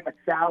when Harry met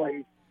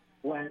Sally,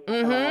 when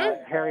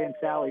Harry and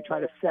Sally try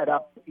to set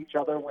up each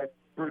other with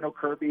Bruno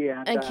Kirby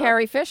and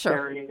Carrie Fisher.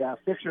 Carrie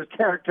Fisher's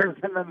characters,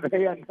 and then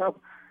they end up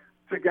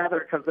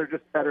together because they're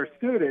just better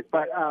suited.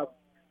 But I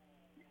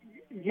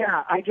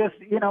just,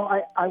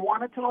 I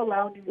wanted to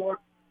allow New York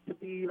to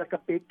be like a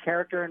big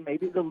character and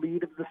maybe the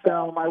lead of the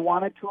film. I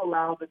wanted to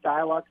allow the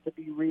dialogues to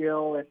be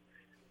real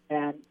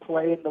and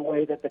play in the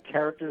way that the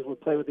characters would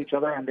play with each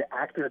other and the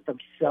actors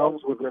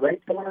themselves would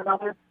relate to one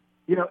another.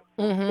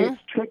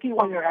 It's tricky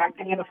when you're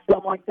acting in a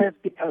film like this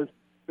because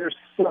there's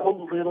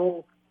so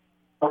little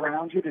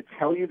around you to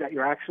tell you that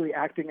you're actually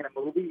acting in a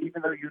movie,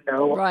 even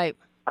though right.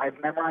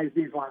 I've memorized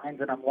these lines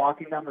and I'm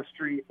walking down the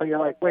street, but you're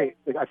like, wait,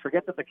 I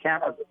forget that the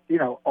camera's,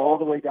 all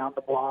the way down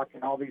the block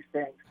and all these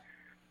things.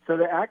 So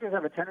the actors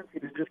have a tendency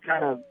to just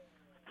kind of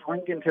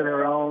shrink into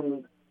their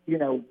own,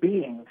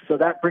 being. So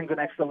that brings an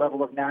extra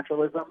level of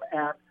naturalism.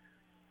 And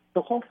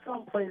the whole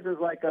film plays as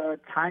like a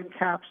time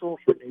capsule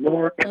for New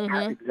York at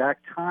that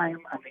exact time.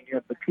 I mean, you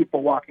have the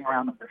people walking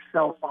around with their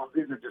cell phones.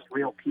 These are just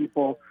real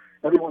people.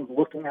 Everyone's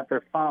looking at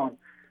their phone.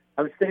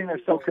 I was sitting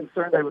there so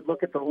concerned I would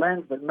look at the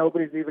lens, but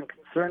nobody's even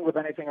concerned with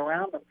anything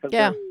around them because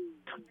they're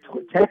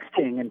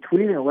texting and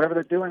tweeting or whatever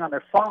they're doing on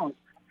their phones.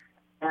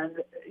 And,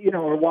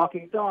 or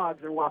walking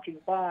dogs or walking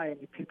by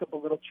and you pick up a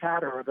little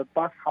chatter or the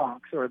bus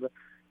honks or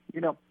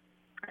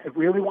I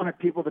really wanted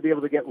people to be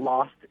able to get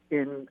lost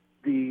in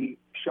the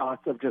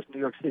shots of just New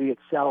York City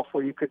itself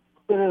where you could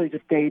literally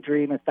just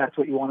daydream if that's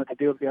what you wanted to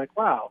do and be like,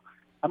 wow,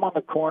 I'm on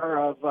the corner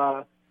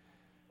of,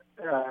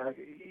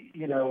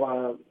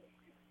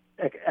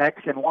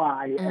 X and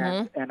Y,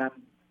 and I'm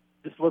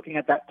just looking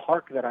at that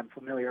park that I'm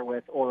familiar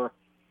with, or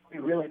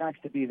it'd be really nice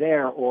to be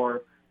there,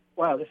 or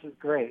wow, this is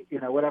great,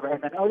 whatever.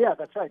 And then, oh yeah,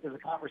 that's right, there's a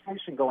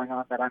conversation going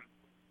on that I'm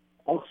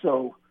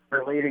also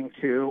relating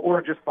to,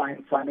 or just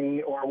find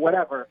funny, or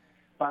whatever.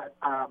 But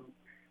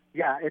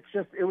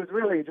it was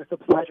really just a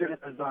pleasure to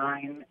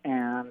design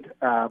and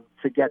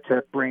to get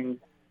to bring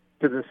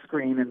to the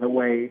screen in the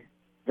way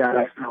that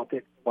I felt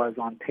it was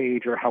on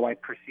page, or how I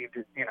perceived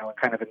it,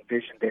 kind of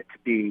envisioned it to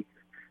be.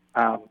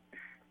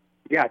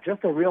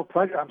 Just a real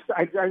pleasure.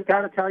 I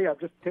got to tell you, I'm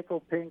just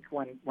tickled pink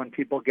when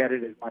people get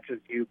it as much as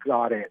you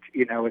got it.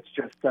 It's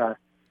just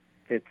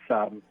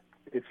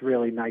it's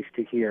really nice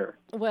to hear.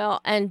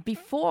 Well, and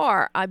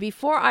before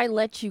I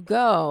let you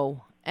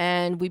go,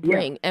 and we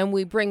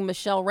bring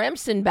Michelle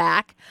Remsen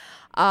back,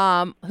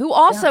 who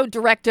also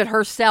directed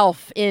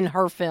herself in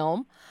her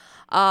film.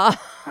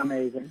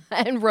 Amazing.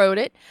 And wrote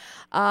it.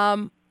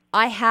 I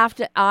have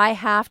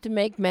to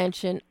make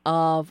mention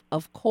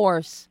of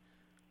course,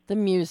 the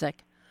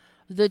music.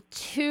 The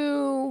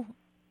two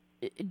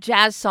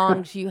jazz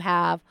songs you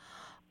have.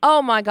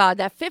 Oh my God,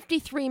 that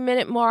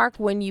 53-minute mark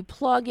when you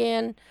plug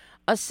in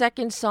a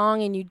second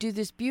song and you do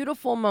this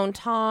beautiful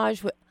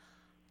montage.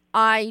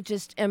 I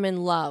just am in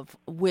love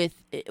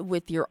with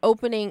your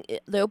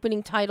the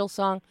opening title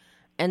song,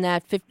 and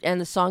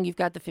and the song you've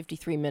got the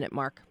 53-minute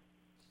mark.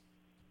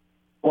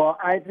 Well,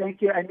 I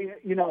thank you. I mean,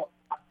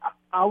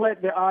 I'll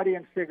let the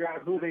audience figure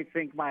out who they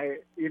think my,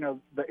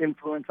 the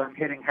influence I'm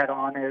hitting head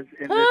on is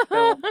in this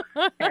film.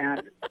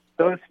 And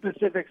those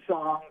specific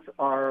songs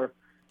are,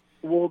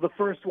 well, the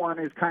first one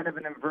is kind of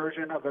an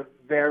inversion of a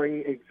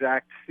very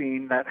exact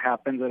scene that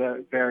happens at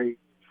a very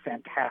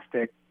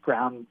fantastic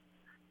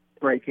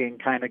breaking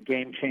kind of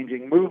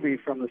game-changing movie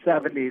from the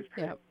 70s,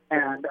 Yep.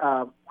 and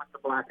with the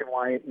black and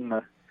white and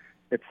the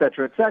et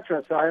cetera, et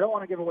cetera. So I don't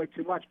want to give away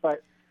too much,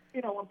 but,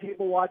 when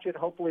people watch it,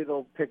 hopefully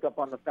they'll pick up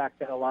on the fact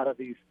that a lot of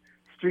these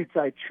street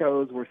side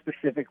shows were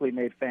specifically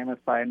made famous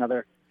by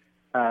another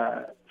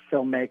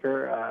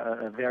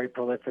filmmaker, a very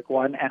prolific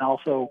one, and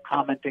also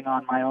commenting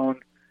on my own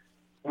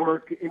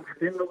work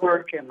within the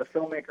work, and the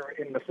filmmaker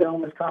in the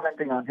film is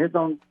commenting on his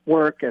own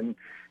work, and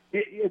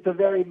it's a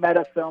very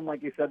meta film,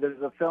 like you said.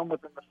 There's a film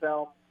within the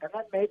film, and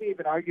then maybe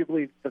even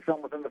arguably the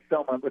film within the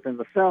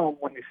film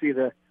when you see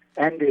the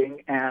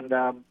ending, and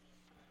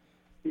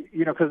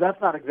because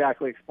that's not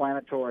exactly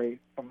explanatory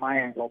from my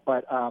angle,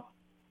 but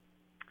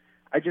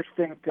I just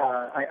think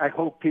I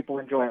hope people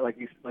enjoy it like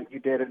you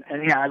did,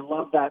 and yeah, I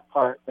love that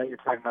part that you're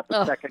talking about.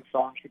 The second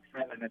song kicks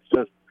in, and it's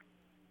just,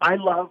 I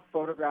love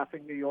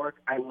photographing New York.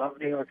 I love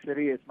New York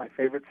City. It's my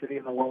favorite city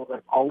in the world.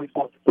 I've always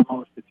loved it the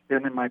most. It's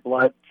been in my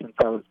blood since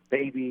I was a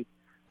baby.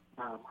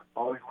 I've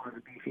always wanted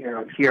to be here.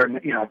 I'm here, and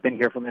I've been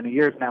here for many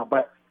years now.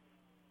 But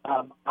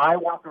I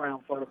walk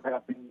around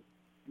photographing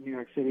New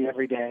York City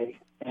every day,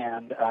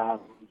 and I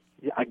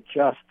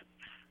just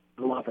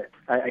love it.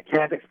 I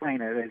can't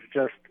explain it.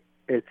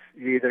 It's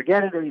you either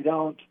get it or you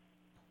don't,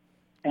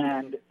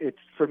 and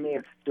for me,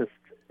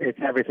 it's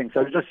everything.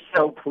 So I'm just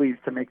so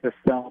pleased to make this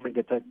film and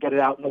get it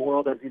out in the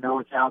world. As you know,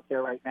 it's out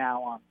there right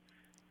now on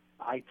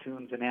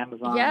iTunes and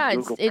Amazon. Yeah, and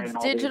Google Play it's and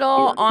all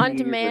digital, these on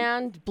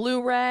demand,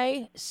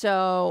 Blu-ray.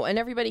 So, and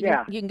everybody,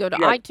 you can go to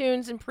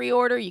iTunes and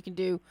pre-order. You can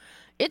do,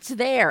 it's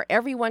there.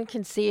 Everyone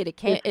can see it.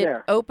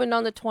 It opened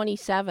on the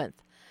 27th.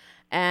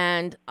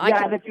 And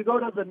and if you go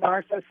to the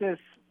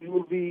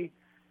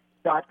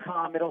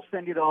narcissistmovie.com, it'll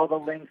send you to all the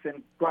links,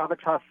 and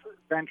Gravitas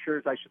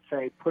Ventures, I should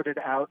say, put it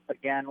out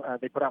again.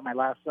 They put out my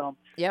last film.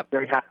 Yep.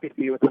 Very happy to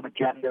be with them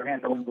again. They're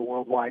handling the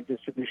worldwide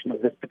distribution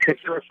of this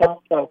particular film,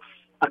 so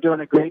I'm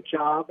doing a great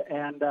job.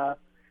 And I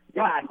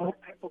hope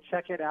people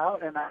check it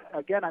out. And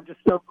I'm just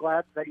so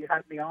glad that you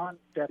had me on,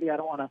 Debbie. I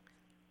don't want to.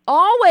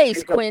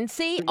 Always,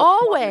 Quincy.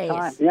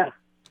 Always. Yeah.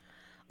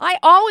 I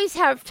always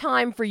have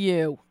time for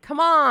you. Come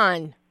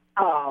on.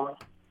 Oh.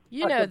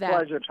 You know that. It's a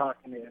pleasure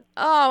talking to you.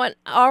 Oh, and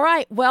all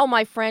right. Well,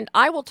 my friend,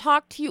 I will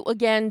talk to you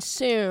again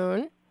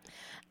soon.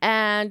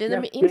 And in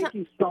the meantime, thank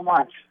you so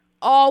much.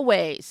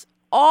 Always.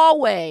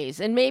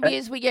 And maybe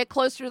as we get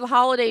closer to the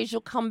holidays,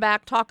 you'll come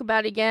back, talk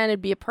about it again.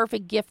 It'd be a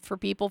perfect gift for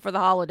people for the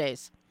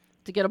holidays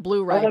to get a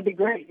Blu-ray. Oh, that'd be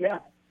great, yeah.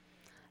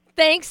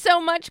 Thanks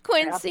so much,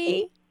 Quincy.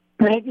 Absolutely.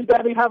 Thank you,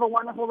 Debbie. Have a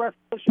wonderful rest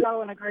of the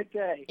show and a great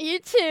day. You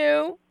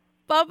too.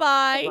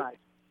 Bye-bye. Bye-bye.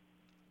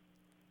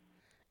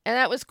 And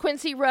that was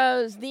Quincy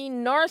Rose, the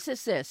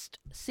narcissist.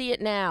 See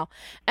it now.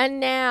 And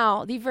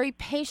now, the very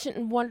patient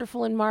and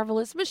wonderful and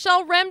marvelous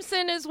Michelle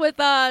Remsen is with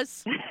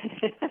us.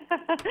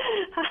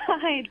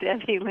 Hi,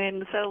 Debbie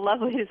Lynn. So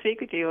lovely to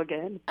speak with you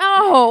again.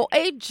 Oh,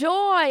 a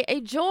joy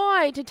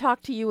to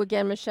talk to you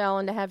again, Michelle,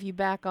 and to have you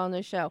back on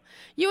the show.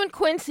 You and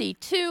Quincy,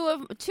 two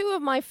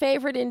of my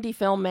favorite indie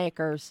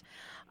filmmakers.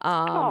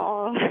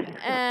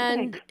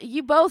 And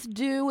you both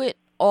do it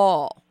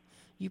all.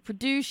 You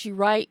produce, you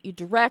write, you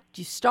direct,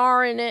 you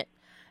star in it,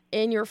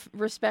 in your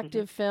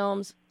respective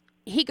films.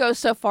 He goes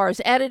so far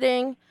as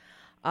editing.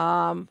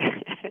 I'm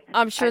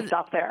sure. I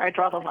stop there. I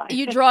draw the line.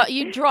 You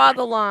draw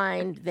the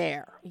line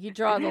there.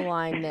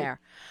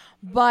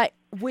 But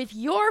with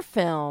your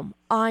film,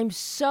 I'm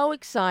so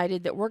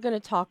excited that we're going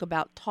to talk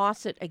about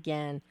Toss It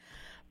again,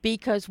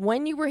 because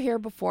when you were here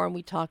before and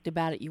we talked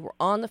about it, you were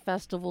on the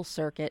festival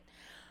circuit.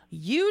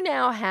 You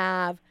now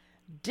have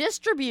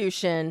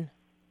distribution.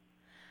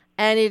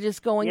 And it is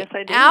going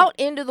out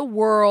into the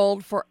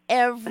world for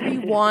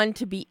everyone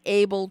to be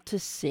able to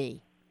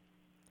see.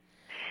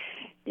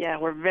 Yeah,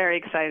 we're very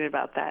excited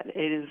about that.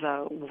 It is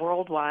a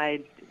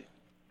worldwide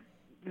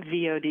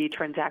VOD,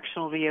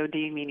 transactional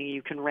VOD, meaning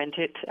you can rent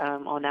it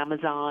on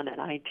Amazon and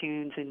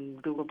iTunes and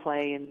Google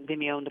Play and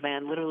Vimeo On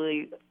Demand,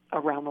 literally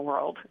around the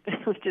world,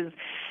 which is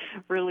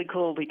really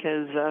cool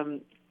because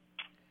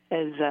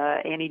as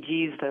Annie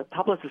Gies, the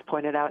publicist,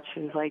 pointed out, she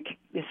was like,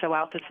 it's so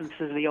out that since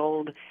this is the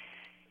old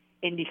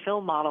indie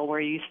film model where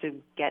you used to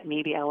get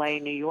maybe LA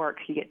and New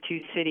York, you get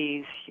two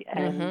cities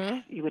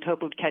and you would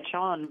hope it would catch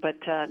on. But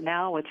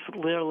now it's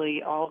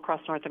literally all across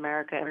North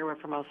America, everywhere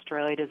from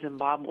Australia to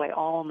Zimbabwe,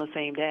 all on the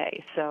same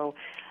day. So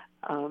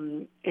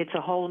it's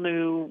a whole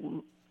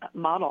new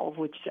model,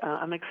 which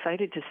I'm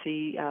excited to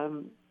see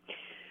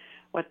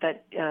what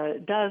that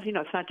does. You know,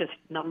 it's not just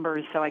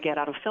numbers so I get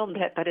out of film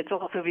debt, but it's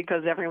also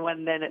because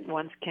everyone then at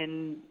once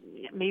can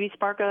maybe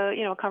spark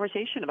a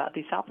conversation about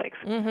these topics.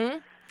 Mm-hmm.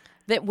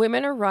 That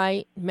women are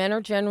right, men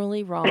are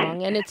generally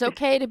wrong, and it's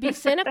okay to be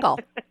cynical.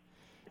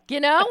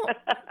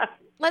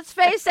 Let's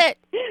face it.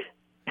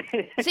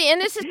 See, and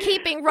this is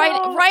keeping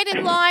right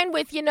in line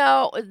with,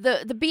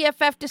 the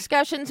BFF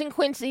discussions in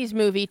Quincy's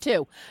movie,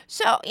 too.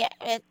 So, yeah,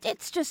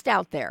 it's just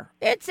out there.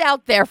 It's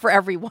out there for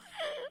everyone.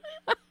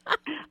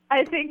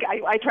 I think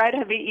I try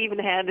to be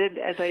even-handed,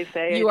 as I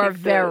say. You are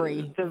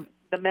very...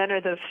 The men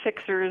are the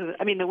fixers.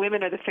 I mean, the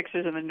women are the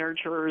fixers and the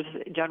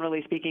nurturers,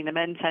 generally speaking. The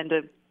men tend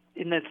to,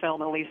 in this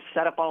film at least,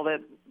 set up all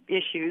the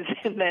issues,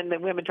 and then the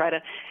women try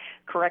to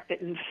correct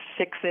it and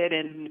fix it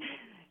and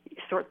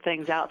sort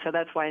things out. So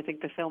that's why I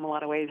think the film, in a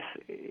lot of ways,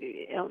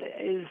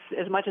 is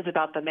as much as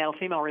about the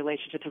male-female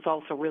relationships, it's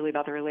also really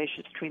about the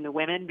relationships between the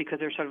women, because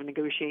they're sort of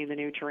negotiating the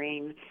new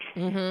terrain,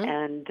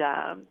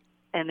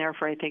 and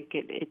therefore I think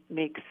it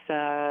makes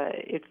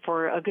it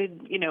for a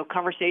good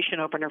conversation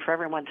opener for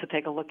everyone to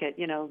take a look at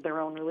their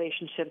own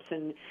relationships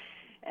and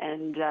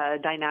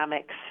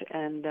dynamics,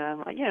 and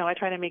I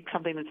try to make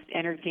something that's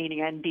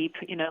entertaining and deep,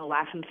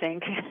 laugh and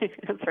think.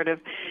 Sort of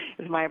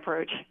is my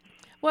approach.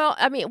 Well,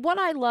 I mean, what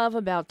I love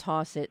about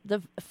Toss It,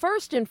 the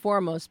first and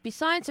foremost,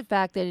 besides the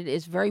fact that it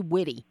is very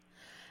witty,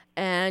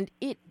 and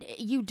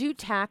you do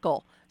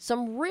tackle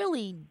some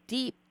really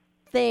deep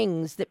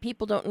things that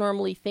people don't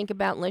normally think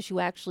about unless you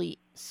actually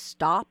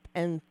stop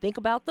and think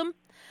about them.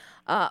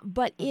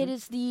 But it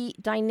is the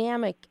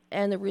dynamic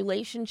and the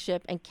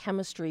relationship and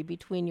chemistry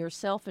between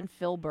yourself and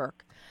Phil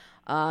Burke.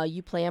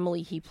 You play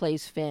Emily, he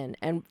plays Finn.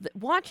 And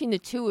watching the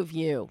two of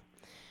you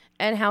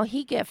and how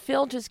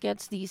Phil just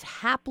gets these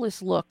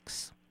hapless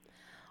looks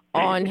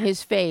on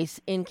his face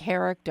in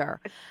character.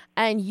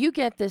 And you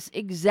get this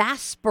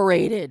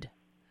exasperated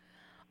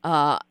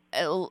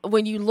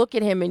when you look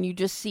at him and you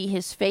just see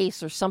his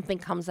face or something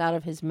comes out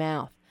of his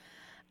mouth.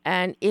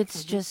 And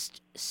it's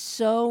just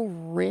so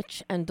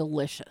rich and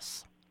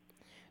delicious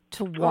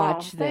to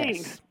watch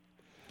this.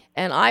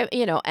 And I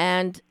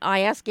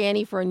asked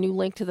Annie for a new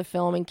link to the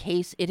film in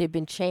case it had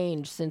been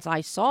changed since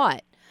I saw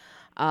it.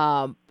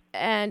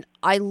 And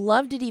I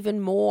loved it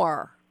even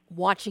more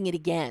watching it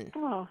again.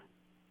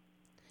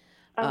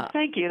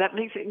 Thank you. That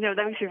makes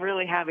me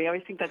really happy. I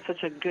always think that's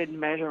such a good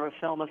measure of a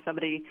film if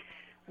somebody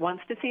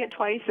wants to see it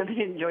twice and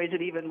then enjoys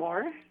it even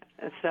more.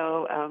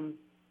 So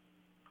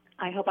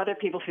I hope other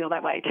people feel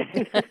that way.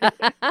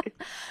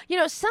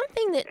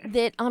 Something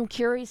that I'm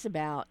curious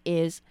about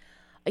is,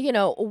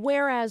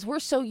 whereas we're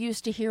so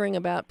used to hearing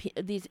about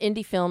these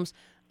indie films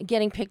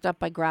getting picked up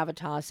by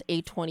Gravitas,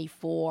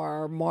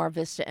 A24, Mar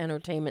Vista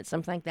Entertainment,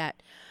 something like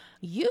that,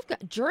 you've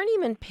got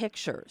Journeyman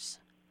Pictures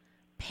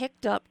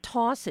picked up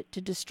Toss It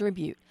to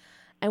distribute.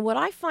 And what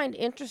I find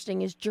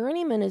interesting is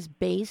Journeyman is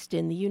based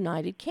in the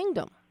United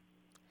Kingdom.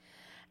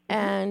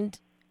 And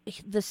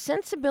the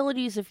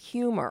sensibilities of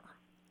humor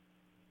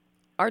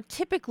are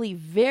typically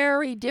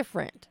very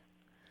different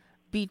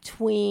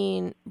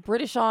between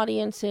British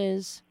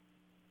audiences,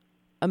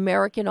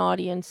 American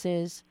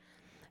audiences.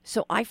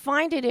 So I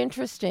find it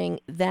interesting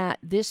that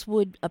this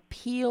would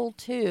appeal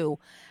to,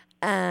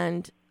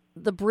 and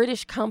the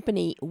British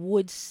company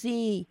would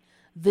see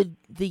the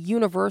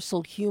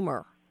universal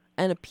humor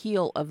and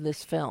appeal of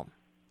this film.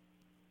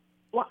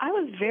 Well, I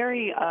was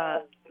very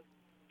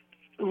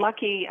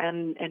lucky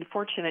and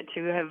fortunate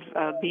to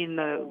have been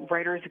the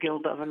Writers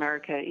Guild of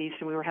America East,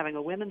 and we were having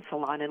a women's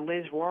salon, and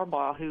Liz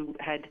Rohrbaugh, who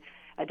had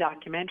a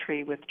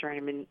documentary with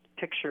Journeyman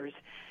Pictures,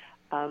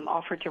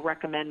 offered to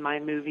recommend my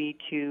movie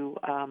to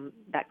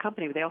that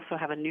company. But they also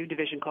have a new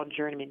division called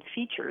Journeyman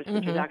Features,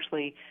 which is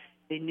actually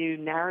the new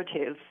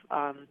narrative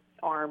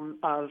arm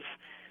of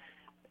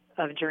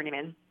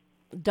Journeyman.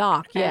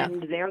 Doc, yeah.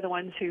 And they're the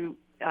ones who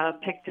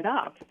picked it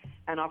up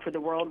and offered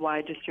the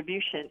worldwide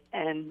distribution.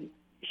 And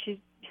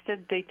she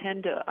said they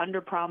tend to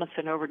underpromise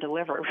and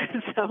overdeliver.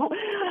 So,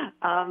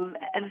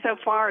 and so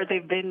far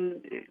they've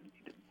been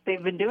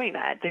doing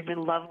that. They've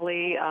been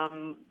lovely.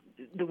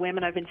 The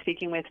women I've been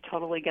speaking with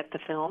totally get the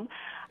film.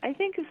 I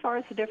think as far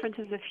as the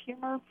differences of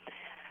humor,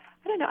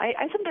 I don't know.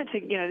 I sometimes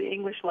think the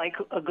English like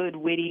a good,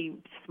 witty,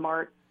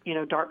 smart,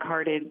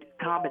 dark-hearted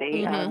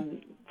comedy.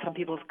 Some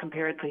people have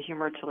compared the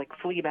humor to like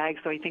Fleabag,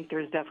 so I think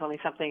there's definitely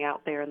something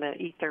out there in the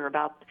ether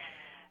about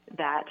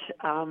that.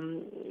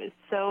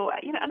 So,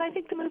 and I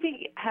think the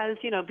movie has,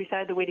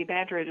 besides the witty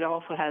banter, it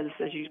also has,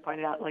 as you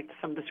pointed out, like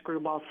some of the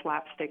screwball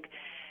slapstick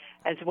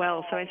as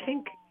well. So I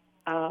think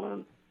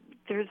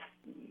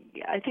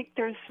I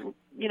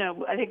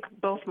think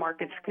both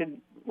markets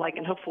could like,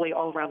 and hopefully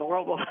all around the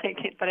world will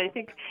like it. But I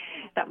think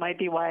that might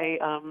be why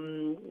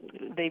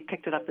they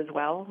picked it up as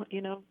well,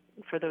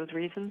 for those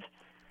reasons.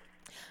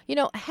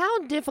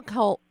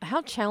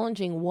 How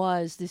challenging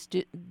was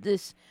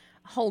this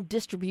whole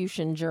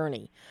distribution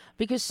journey?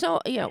 Because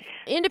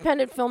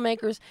independent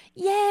filmmakers,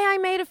 yay, I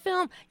made a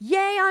film,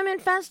 yay, I'm in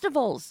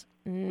festivals.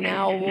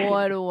 Now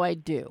what do I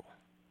do?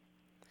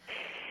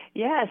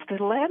 Yes,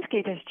 the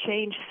landscape has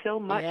changed so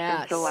much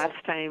Yes. since the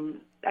last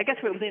time. I guess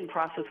it was in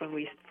process when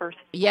we first.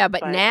 Yeah,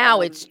 but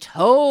now it's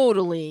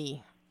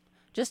totally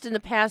just in the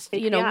past,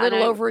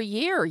 little over a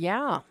year.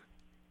 Yeah.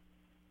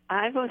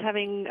 I was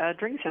having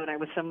drinks the other night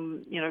with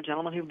some,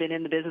 gentlemen who've been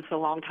in the business for a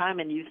long time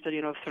and used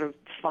to, sort of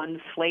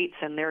fund slates,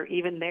 and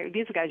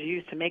these guys are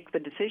used to make the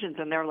decisions,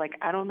 and they're like,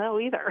 I don't know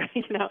either.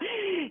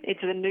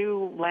 It's a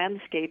new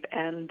landscape,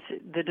 and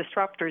the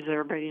disruptors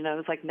are,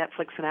 it's like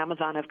Netflix and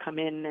Amazon have come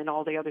in, and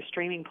all the other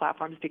streaming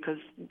platforms, because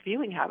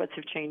viewing habits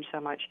have changed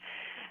so much.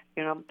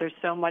 There's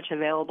so much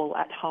available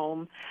at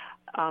home.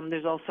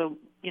 There's also,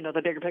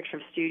 the bigger picture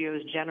of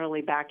studios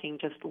generally backing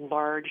just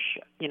large,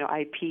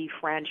 IP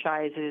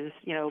franchises,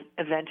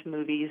 event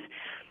movies.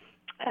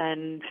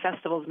 and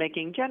festivals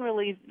making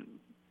generally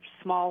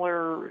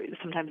smaller,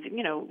 sometimes,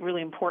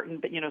 really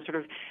important, but, sort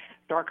of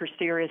darker,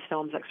 serious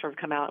films that sort of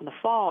come out in the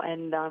fall.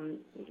 And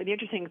the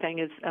interesting thing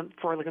is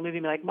for like a movie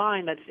like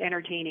mine that's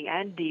entertaining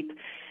and deep,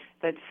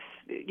 that's,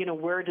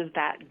 where does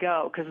that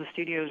go? Because the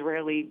studios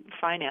rarely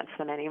finance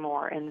them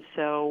anymore. And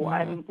so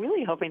I'm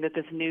really hoping that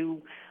this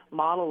new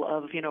model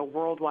of,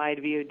 worldwide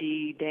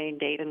VOD day and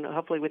date, and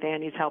hopefully with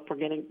Andy's help, we're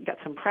going to get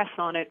some press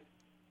on it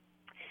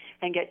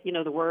and get,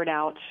 the word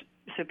out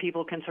so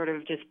people can sort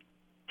of just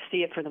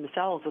see it for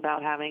themselves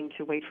without having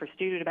to wait for a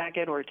studio to back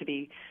it or to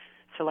be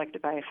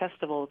selected by a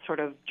festival. It's sort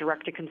of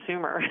direct to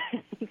consumer.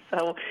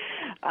 So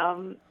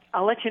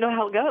I'll let you know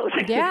how it goes.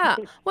 Yeah.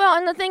 Well,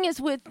 and the thing is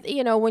with,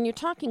 when you're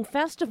talking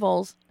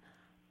festivals,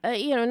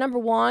 number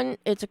one,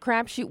 it's a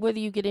crapshoot whether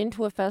you get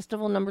into a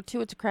festival. Number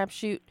two, it's a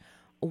crapshoot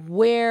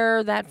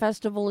where that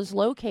festival is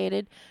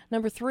located.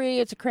 Number three,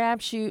 it's a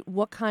crapshoot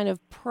what kind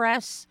of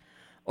press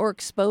or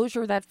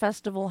exposure that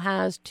festival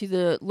has to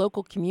the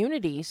local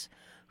communities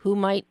who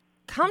might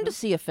come to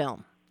see a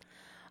film.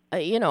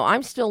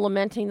 I'm still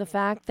lamenting the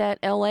fact that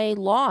L.A.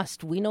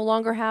 lost. We no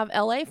longer have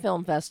L.A.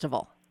 Film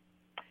Festival.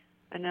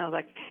 I know,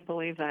 I can't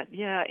believe that.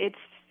 Yeah,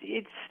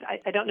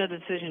 I don't know the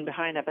decision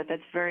behind that, but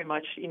that's very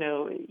much,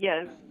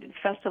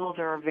 festivals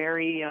are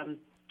very,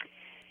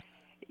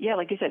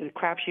 like you said, it's a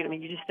crapshoot. I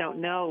mean, you just don't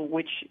know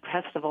which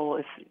festival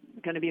is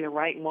going to be the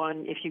right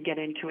one if you get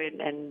into it,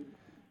 and,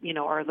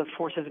 are the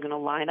forces going to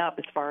line up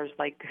as far as,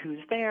 like, who's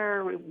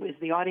there, is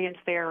the audience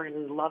there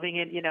and loving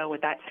it,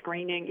 with that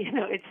screening?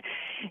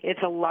 It's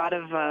a lot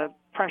of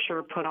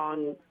pressure put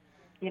on,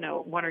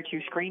 one or two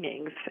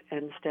screenings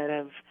instead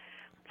of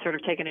sort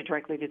of taking it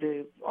directly to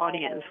the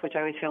audience, which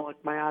I always feel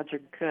like my odds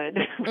are good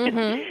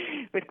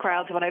with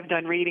crowds. When I've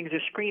done readings or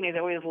screenings, I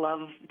always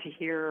love to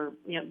hear,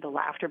 the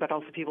laughter, but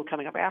also people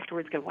coming up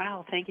afterwards go,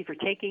 wow, thank you for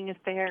taking us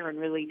there, and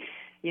really,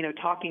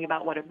 talking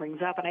about what it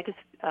brings up. And I just,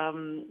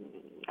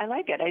 I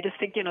like it. I just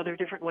think, there are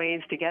different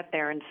ways to get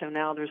there. And so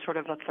now there's sort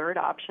of a third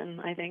option,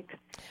 I think.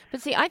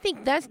 But see, I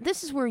think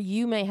this is where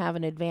you may have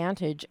an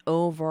advantage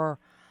over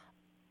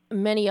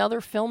many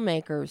other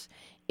filmmakers,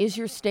 is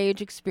your stage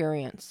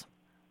experience.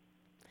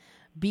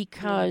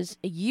 Because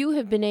you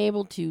have been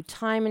able to,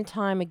 time and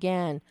time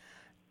again,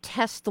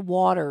 test the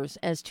waters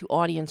as to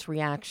audience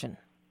reaction.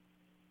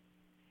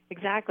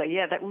 Exactly.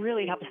 Yeah, that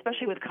really helps,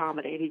 especially with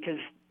comedy, because,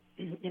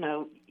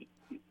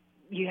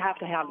 you have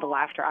to have the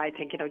laughter, I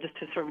think, just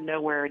to sort of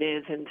know where it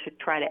is and to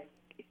try to,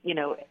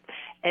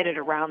 edit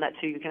around that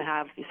so you can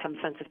have some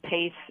sense of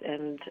pace,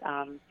 and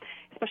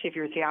especially if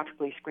you're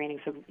theatrically screening,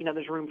 so,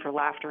 there's room for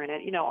laughter in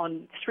it.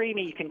 On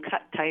streaming, you can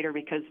cut tighter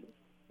because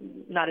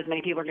not as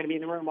many people are going to be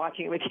in the room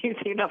watching it with you,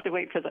 so you don't have to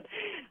wait for the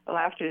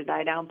laughter to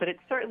die down. But it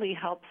certainly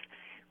helps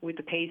with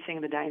the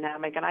pacing, the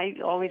dynamic. And I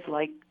always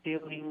like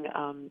doing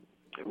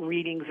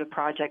readings of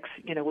projects,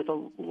 with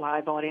a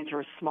live audience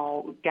or a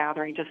small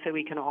gathering, just so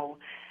we can all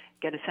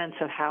get a sense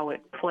of how it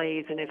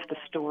plays and if the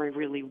story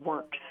really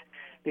works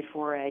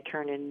before I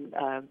turn in,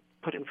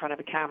 put it in front of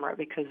a camera,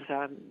 because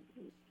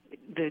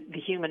the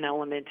human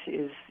element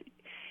is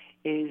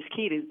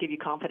key to give you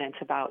confidence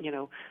about,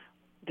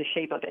 the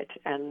shape of it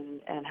and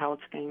how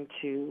it's going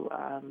to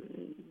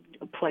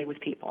play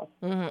with people.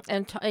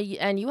 Mm-hmm.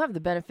 And you have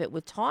the benefit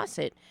with Toss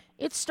It.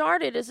 It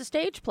started as a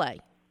stage play.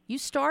 You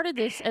started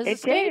this as a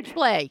stage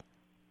play.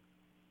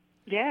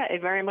 Yeah,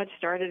 it very much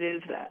started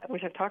as,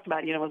 which I've talked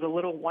about, it was a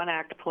little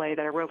one-act play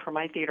that I wrote for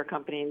my theater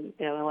company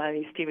in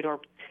LA, Stevedore,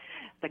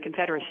 The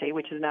Confederacy,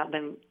 which has now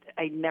been,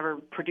 I never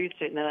produced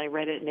it, and then I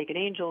read it at Naked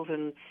Angels,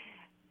 and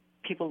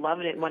people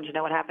loved it and wanted to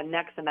know what happened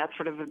next, and that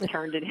sort of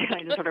turned it.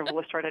 I just sort of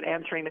started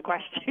answering the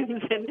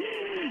questions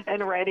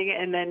and writing it,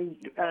 and then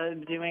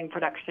doing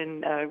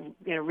production,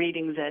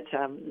 readings at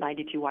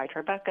 92Y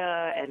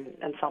Tribeca and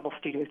Ensemble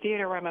Studio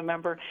Theater, where I'm a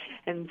member,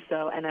 and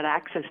at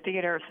Access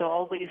Theater. So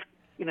all these,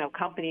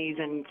 companies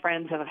and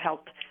friends have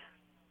helped,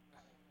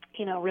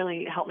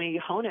 really help me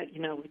hone it,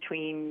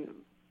 between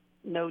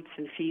notes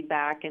and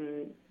feedback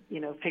and,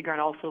 figuring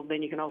also,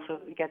 then you can also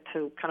get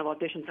to kind of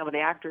audition some of the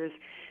actors.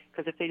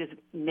 Because if they just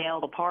nail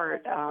the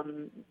part,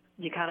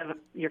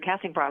 your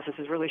casting process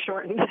is really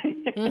shortened.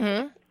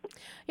 Mm-hmm.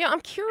 Yeah,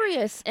 I'm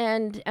curious,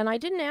 and I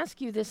didn't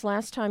ask you this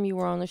last time you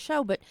were on the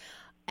show, but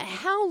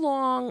how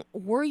long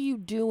were you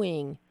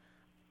doing,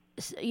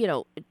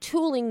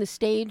 tooling the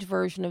stage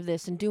version of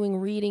this and doing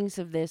readings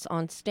of this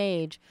on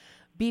stage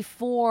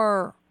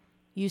before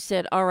you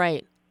said, all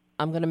right,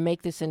 I'm going to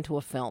make this into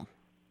a film?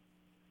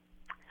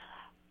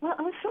 Well,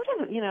 it was sort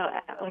of,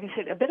 like I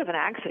said, a bit of an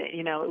accident.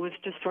 It was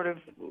just sort of,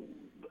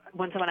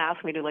 when someone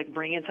asked me to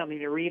bring in something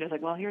to read, I was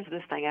like, well, here's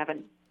this thing. I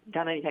haven't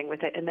done anything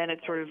with it. And then it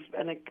sort of,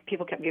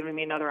 people kept giving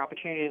me another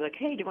opportunity, like,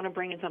 hey, do you want to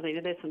bring in something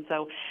to this? And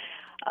so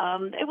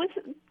it was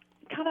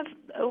kind of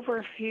over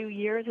a few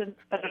years,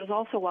 but it was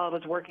also while I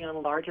was working on a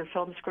larger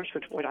film script,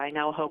 which I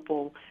now hope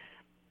will,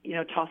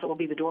 Toss It will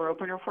be the door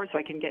opener for, so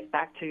I can get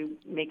back to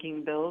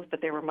making those,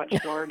 but they were much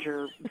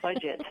larger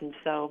budgets. And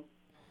so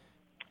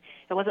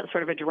it wasn't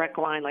sort of a direct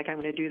line, like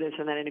I'm going to do this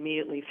and then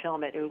immediately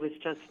film it. It was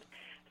just,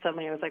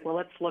 suddenly I was like, well,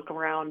 let's look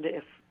around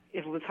if,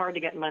 if it was hard to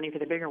get money for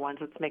the bigger ones,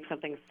 let's make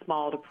something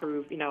small to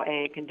prove,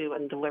 A, it can do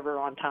it and deliver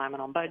on time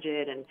and on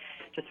budget, and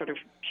just sort of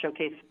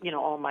showcase,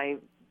 all my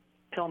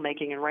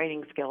filmmaking and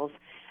writing skills.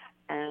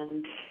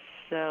 And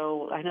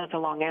so I know it's a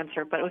long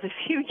answer, but it was a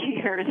few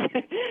years.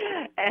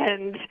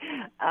 and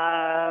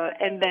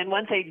then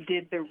once I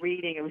did the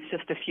reading, it was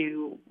just a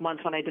few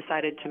months when I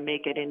decided to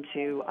make it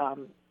into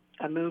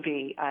a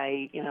movie.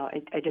 I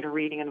did a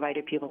reading,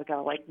 invited people to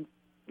go, like,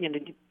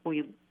 do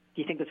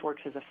you think this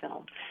works as a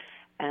film?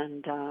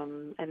 And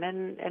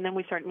then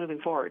we started moving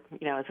forward,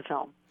 as a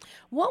film.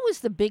 What was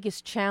the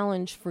biggest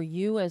challenge for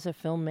you as a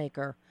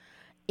filmmaker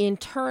in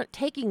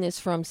taking this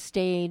from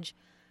stage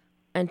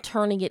and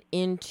turning it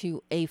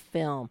into a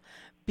film?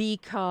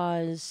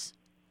 Because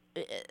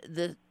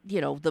the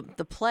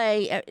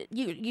play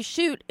you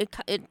shoot,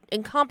 it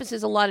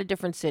encompasses a lot of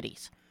different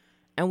cities,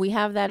 and we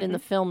have that in the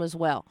film as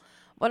well.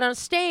 But on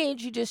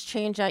stage, you just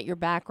change out your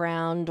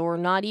background, or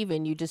not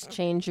even. You just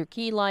change your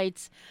key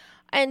lights,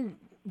 and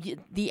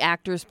the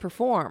actors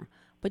perform.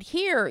 But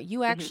here,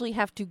 you actually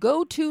have to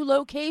go to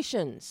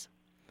locations,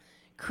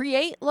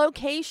 create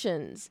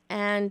locations,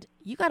 and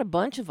you got a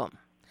bunch of them.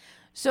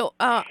 So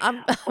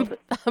I'm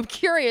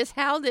curious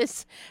how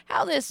this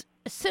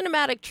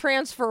cinematic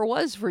transfer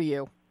was for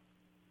you.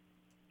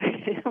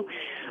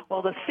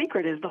 Well, the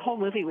secret is the whole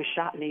movie was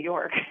shot in New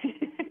York.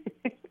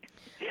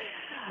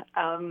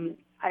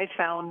 I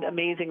found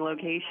amazing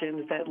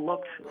locations that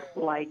looked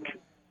like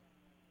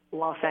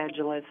Los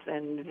Angeles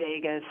and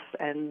Vegas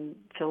and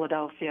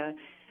Philadelphia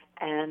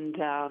and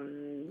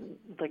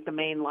like the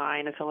main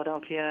line of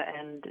Philadelphia.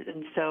 And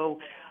so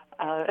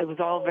it was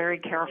all very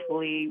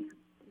carefully,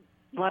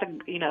 a lot of,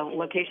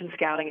 location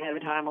scouting ahead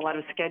of time, a lot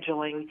of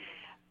scheduling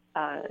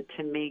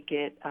to make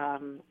it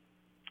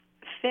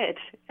fit.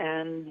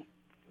 And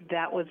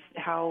that was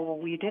how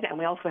we did it. And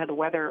we also had the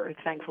weather,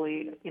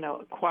 thankfully,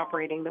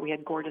 cooperating, that we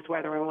had gorgeous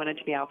weather when we wanted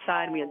to be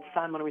outside. We had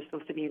sun when we were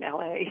supposed to be in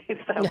L.A.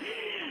 So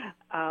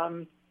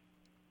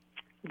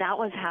that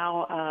was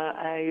how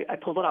I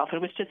pulled it off.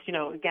 It was just,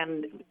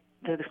 again,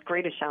 the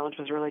greatest challenge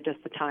was really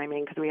just the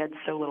timing, because we had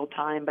so little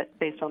time. But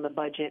based on the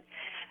budget,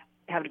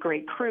 I had a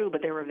great crew,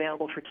 but they were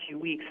available for 2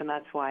 weeks. And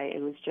that's why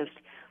it was just,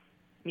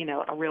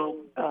 a real,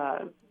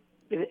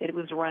 it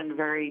was run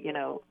very,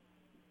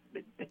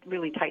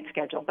 really tight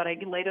schedule. But I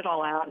laid it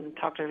all out and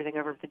talked everything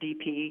over with the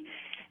DP,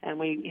 and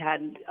we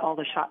had all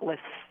the shot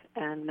lists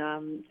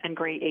and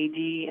great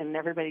AD, and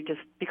everybody,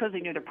 just because they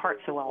knew their part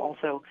so well,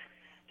 also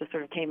just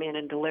sort of came in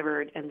and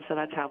delivered. And so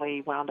that's how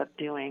we wound up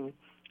doing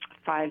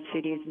 5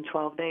 cities in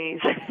 12 days.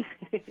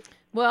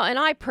 Well, and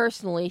I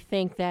personally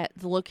think that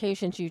the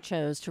locations you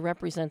chose to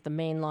represent the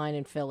main line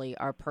in Philly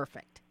are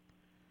perfect.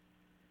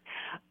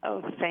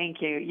 Oh,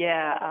 thank you.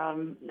 Yeah,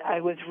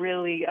 I was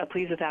really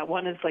pleased with that.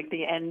 One is like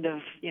the end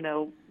of,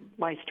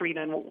 my street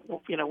and,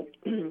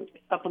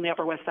 up on the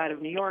Upper West Side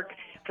of New York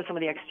for some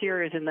of the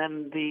exteriors. And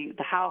then the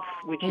house,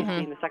 which you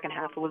see in the second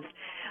half, was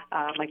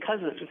my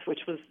cousin's,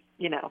 which was,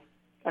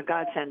 a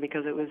godsend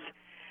because it was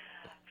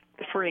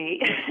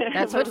free.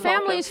 That's what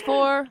family's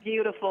for.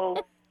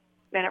 Beautiful.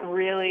 And it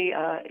really,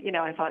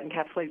 I thought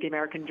encapsulated the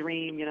American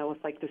dream, with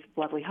like this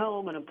lovely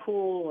home and a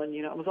pool. And,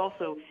 it was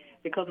also,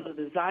 because of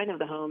the design of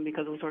the home,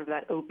 because it was sort of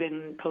that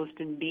open post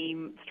and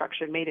beam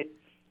structure, it made it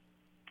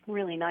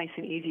really nice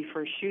and easy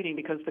for shooting,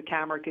 because the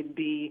camera could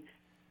be,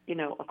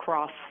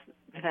 across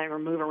or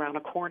move around a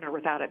corner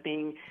without it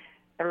being,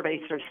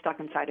 everybody sort of stuck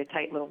inside a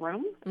tight little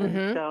room.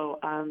 And so,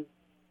 and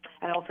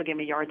it also gave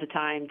me yards of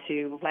time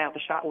to lay out the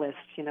shot list,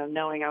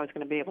 knowing I was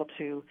going to be able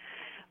to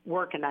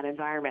work in that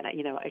environment.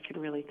 I could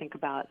really think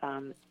about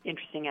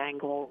interesting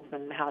angles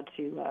and how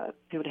to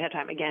do it ahead of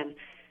time. Again,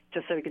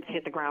 just so we could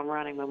hit the ground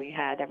running when we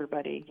had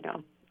everybody,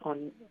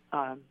 on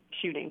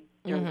shooting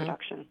during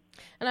production.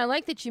 And I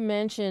like that you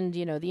mentioned,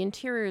 the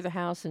interior of the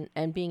house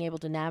and being able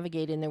to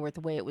navigate in there with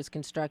the way it was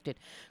constructed.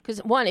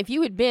 Because, one, if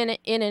you had been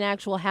in an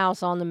actual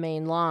house on the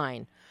main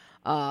line,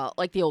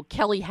 like the old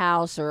Kelly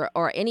house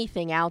or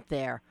anything out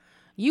there,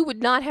 you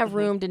would not have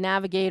room to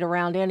navigate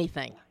around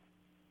anything.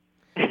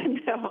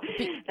 No,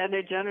 and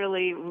they're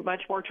generally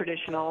much more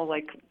traditional,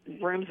 like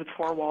rooms with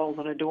 4 walls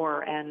and a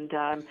door. And,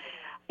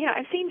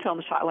 I've seen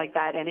films shot like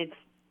that, and it's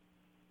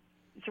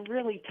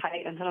really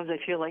tight, and sometimes I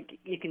feel like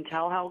you can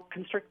tell how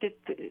constricted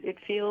it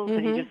feels,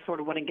 and you just sort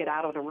of want to get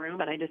out of the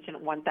room, and I just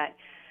didn't want that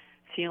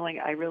feeling.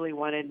 I really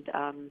wanted,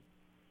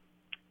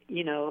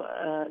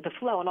 the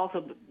flow, and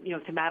also,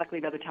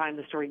 thematically, by the time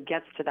the story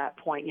gets to that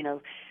point,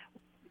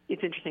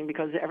 it's interesting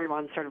because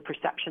everyone's sort of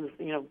perceptions,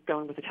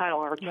 going with the title,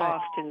 are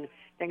tossed, and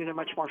things are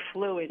much more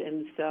fluid,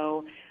 and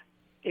so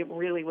it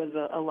really was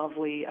a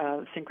lovely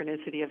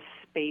synchronicity of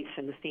space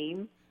and the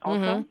theme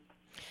also.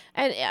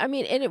 And I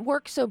mean, and it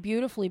works so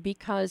beautifully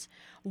because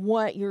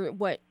what your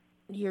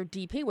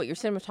DP, what your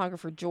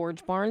cinematographer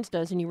George Barnes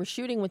does, and you were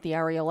shooting with the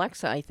Arri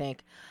Alexa, I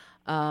think,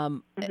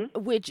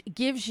 which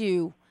gives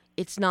you,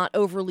 it's not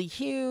overly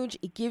huge,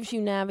 it gives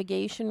you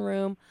navigation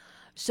room,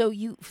 so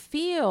you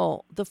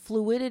feel the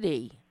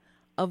fluidity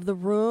of the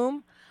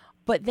room,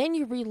 but then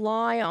you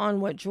rely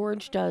on what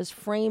George does,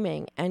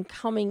 framing and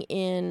coming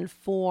in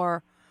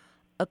for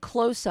a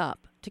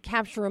close-up, to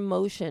capture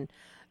emotion,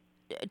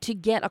 to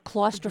get a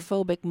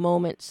claustrophobic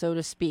moment, so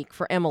to speak,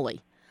 for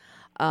Emily,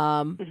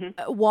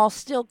 while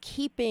still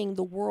keeping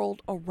the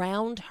world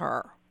around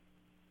her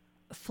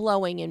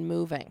flowing and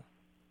moving.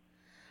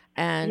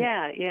 And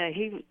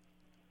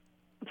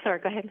Sorry,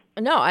 go ahead.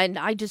 No, and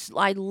I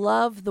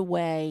love the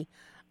way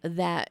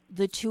that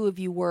the two of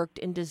you worked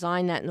and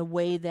designed that, and the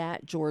way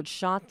that George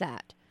shot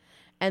that.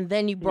 And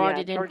then you brought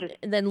it in,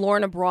 and then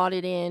Lorna brought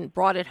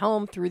it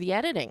home through the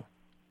editing.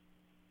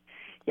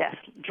 Yes,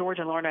 George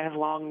and Lorna have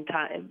long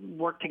time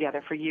worked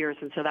together for years,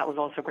 and so that was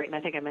also great. And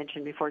I think I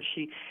mentioned before,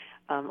 she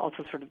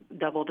also sort of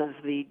doubled as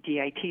the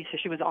DIT, so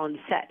she was on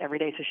set every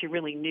day, so she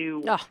really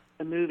knew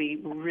the movie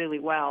really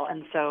well.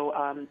 And so,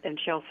 and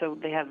she also,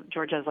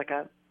 George has like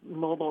a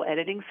mobile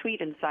editing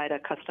suite inside a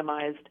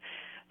customized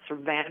sort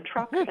of van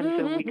truck, and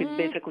so we could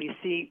basically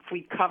see if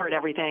we covered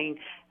everything,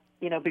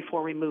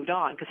 before we moved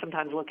on, because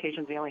sometimes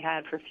locations we only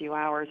had for a few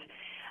hours.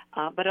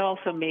 But it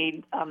also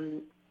made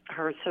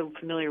her so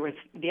familiar with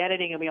the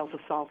editing, and we also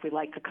saw if we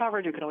liked the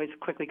coverage, we could always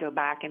quickly go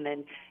back and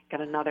then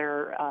get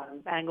another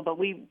angle. But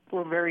we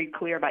were very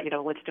clear about,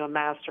 let's do a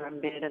master, a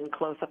mid, and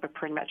close-up, a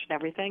print match, and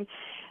everything.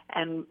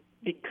 And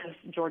because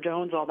George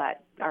owns all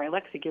that, our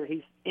Alexa gear,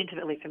 he's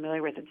intimately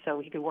familiar with it, so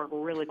he could work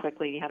really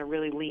quickly. He had a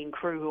really lean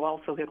crew who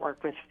also had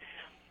worked with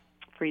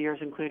for years,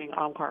 including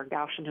Omkar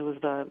Gaushan, who was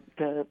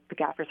the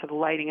gaffer. So the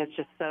lighting is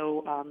just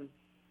so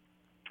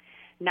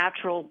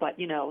natural, but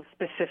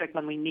specific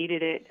when we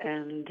needed it,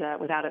 and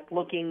without it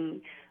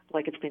looking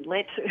like it's been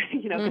lit.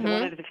 Because I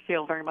wanted it to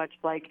feel very much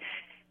like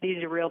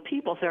these are real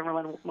people. So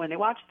everyone, when they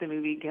watch the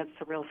movie, gets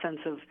a real sense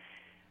of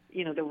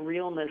the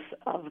realness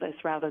of this,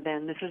 rather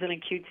than this isn't a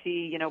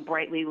cutesy,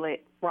 brightly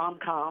lit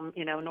rom-com,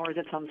 nor is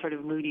it some sort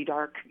of moody,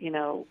 dark,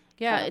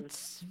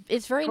 it's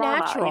very drama,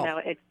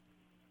 natural.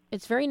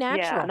 It's very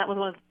natural. Yeah, and that was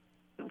one of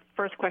the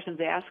first questions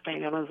they asked me,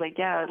 and I was like,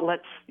 I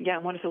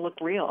want it to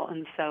look real.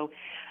 And so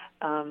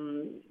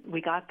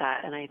we got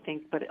that, and I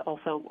think, but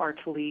also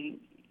artfully,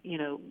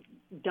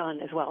 done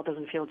as well. It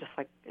doesn't feel just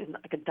like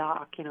a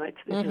doc, it's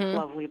this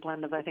lovely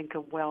blend of, I think,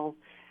 a well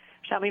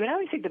shot movie. But I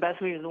always think the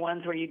best movies are the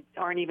ones where you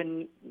aren't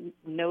even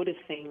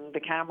noticing the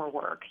camera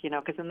work,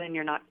 because then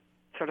you're not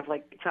sort of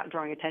like, it's not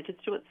drawing attention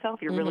to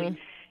itself. You're really,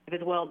 if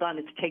it's well done,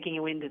 it's taking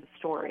you into the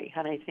story.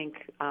 And I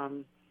think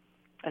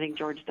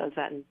George does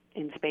that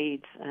in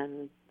spades,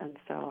 and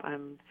so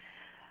I'm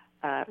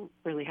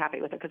really happy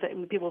with it, because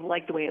people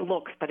like the way it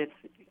looks, but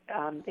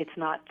it's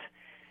not.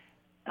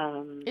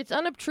 It's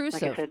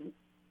unobtrusive. Like I said,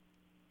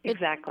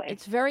 exactly.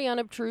 It's very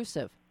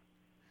unobtrusive.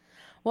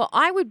 Well,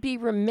 I would be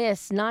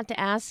remiss not to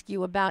ask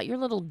you about your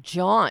little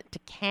jaunt to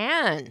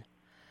Cannes.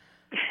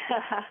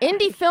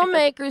 Indie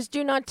filmmakers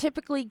do not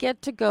typically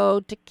get to go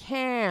to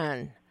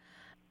Cannes.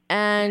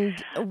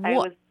 And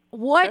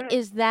what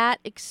is that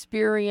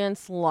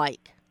experience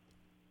like?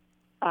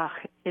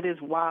 It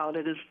is wild.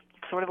 It is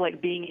sort of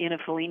like being in a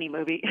Fellini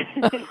movie.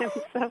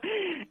 So,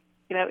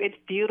 it's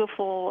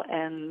beautiful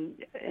and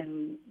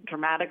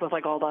dramatic, with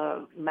like all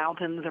the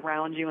mountains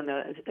around you and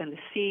the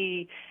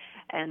sea,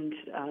 and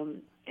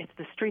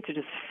the streets are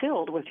just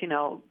filled with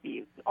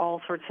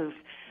all sorts of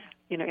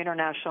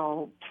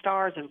international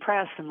stars and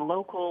press and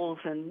locals,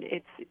 and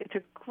it's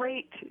a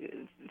great,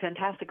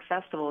 fantastic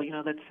festival.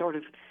 That's sort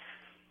of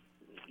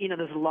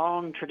this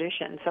long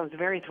tradition. So I was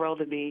very thrilled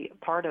to be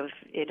part of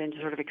it and to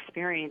sort of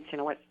experience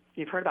what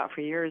you've heard about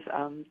for years.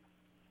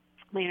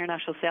 My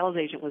international sales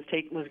agent was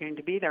going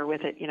to be there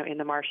with it, in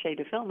the Marché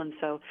du Film, and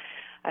so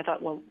I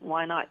thought, well,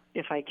 why not,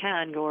 if I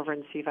can, go over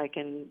and see if I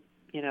can,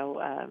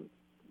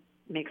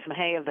 make some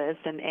hay of this.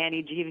 And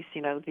Annie Jeeves,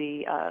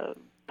 the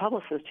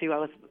publicist who I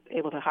was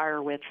able to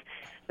hire with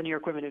the New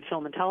York Women in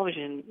Film and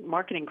Television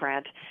marketing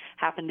grant,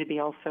 happened to be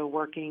also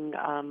working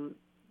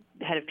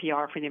head of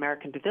PR for the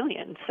American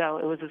Pavilion. So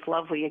it was this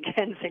lovely,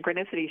 again,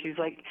 synchronicity. She's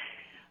like,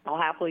 I'll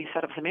happily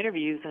set up some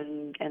interviews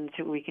and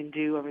see what we can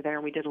do over there.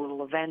 And we did a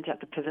little event at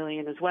the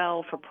Pavilion as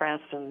well for press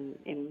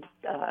and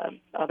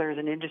others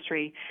in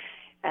industry.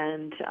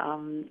 And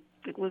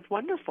it was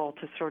wonderful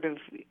to sort of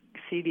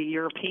see the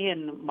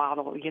European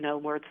model,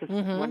 where it's this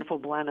wonderful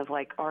blend of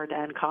like art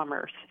and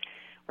commerce,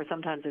 where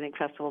sometimes I think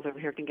festivals over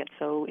here can get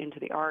so into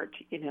the art,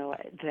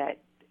 that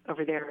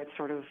over there it's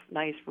sort of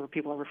nice where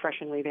people are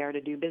refreshingly there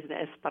to do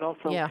business, but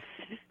also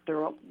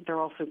they're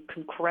also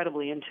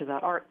incredibly into the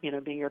art.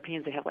 Being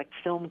Europeans, they have like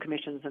film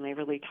commissions, and they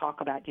really talk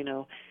about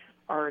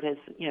art as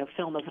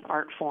film as an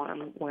art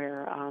form,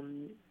 where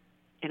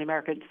in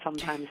America it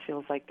sometimes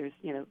feels like there's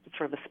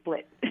sort of a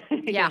split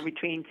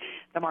between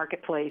the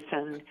marketplace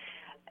and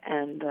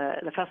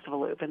the festival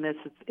loop. And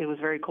it was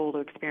very cool to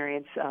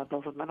experience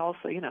both of them. And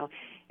also,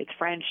 it's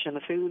French, and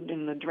the food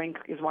and the drink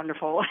is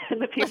wonderful,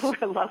 and the people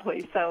are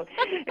lovely. So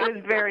it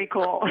was very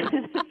cool.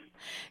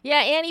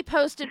 Yeah, Annie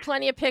posted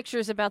plenty of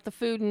pictures about the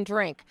food and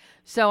drink.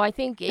 So I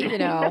think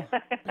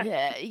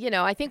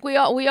I think we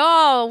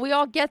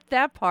all get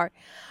that part.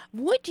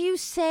 Would you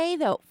say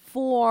though,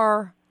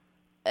 for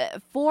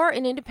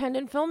an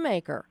independent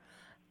filmmaker,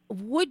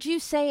 would you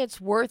say it's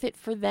worth it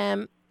for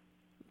them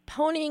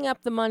ponying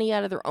up the money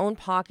out of their own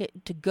pocket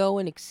to go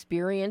and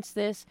experience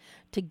this,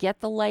 to get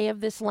the lay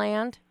of this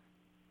land?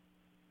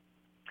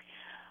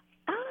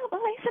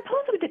 Well, I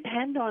suppose it would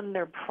depend on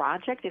their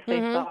project. If they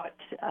thought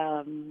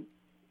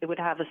it would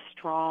have a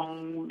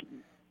strong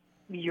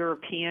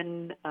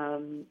European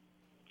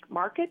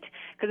market,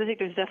 because I think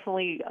there's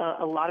definitely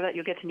a lot of that.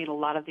 You'll get to meet a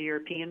lot of the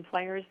European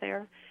players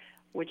there,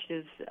 which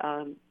is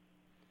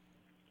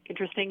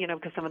interesting,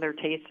 because some of their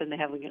tastes, and they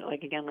have,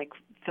 like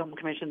film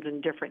commissions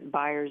and different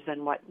buyers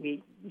than what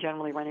we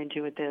generally run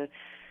into at the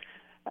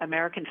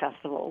American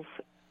festivals.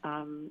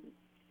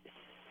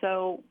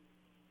 So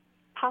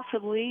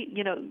possibly,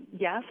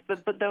 yes,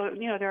 but though,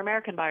 there are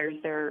American buyers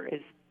there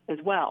as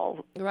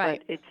well.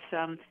 Right. But it's,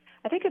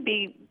 I think it'd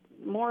be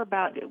more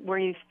about where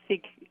you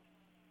think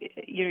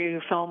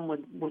your film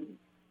would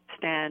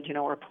stand,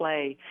 or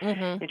play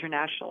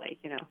internationally,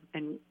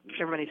 and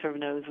everybody sort of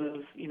knows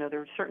those,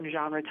 there are certain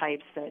genre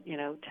types that,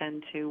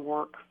 tend to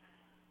work,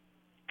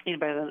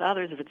 better than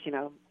others, if it's,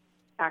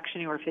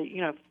 action, or if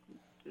it,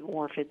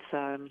 or if it's,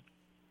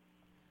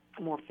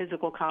 more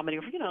physical comedy,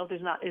 or,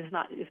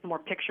 it's more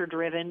picture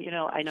driven,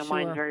 I know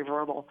mine's very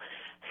verbal.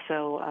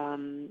 So,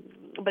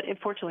 but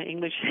unfortunately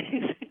English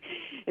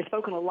is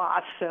spoken a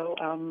lot. So,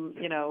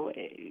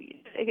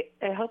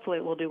 hopefully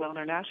it will do well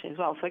internationally as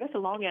well. So I guess the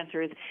long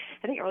answer is,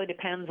 I think it really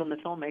depends on the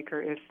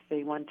filmmaker if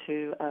they want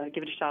to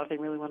give it a shot, if they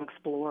really want to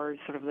explore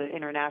sort of the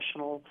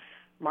international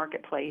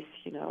marketplace,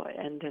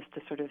 and just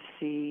to sort of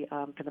see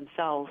for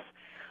themselves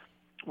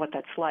what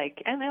that's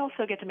like. And they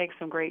also get to make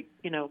some great,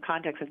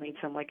 contacts. I've made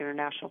some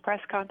international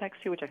press contacts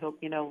too, which I hope,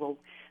 we'll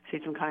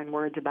see some kind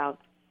words about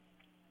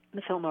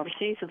the film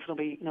overseas, since it'll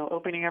be,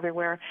 opening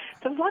everywhere.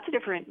 So there's lots of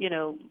different,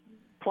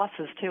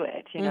 pluses to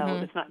it.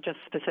 It's not just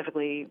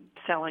specifically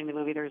selling the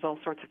movie. There's all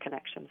sorts of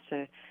connections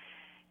to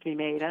be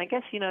made. And I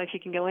guess, if you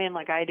can go in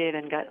like I did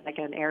and got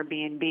an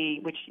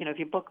Airbnb, which, if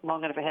you book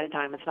long enough ahead of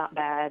time, it's not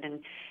bad.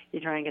 And you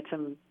try and get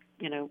some,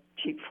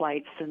 cheap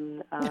flights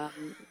and,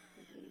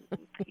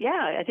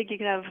 yeah, I think you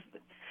can have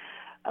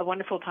a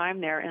wonderful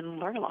time there and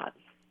learn a lot.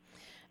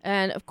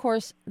 And of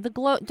course,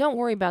 don't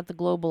worry about the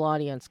global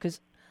audience, because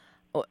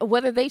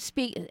whether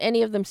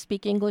any of them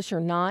speak English or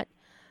not,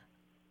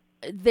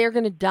 they're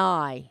going to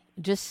die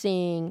just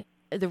seeing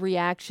the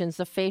reactions,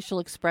 the facial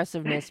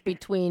expressiveness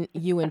between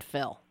you and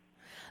Phil.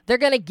 They're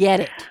going to get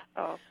it.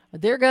 Oh,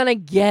 they're going to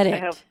get it. I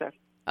hope so.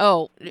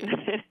 Oh,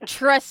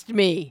 trust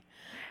me.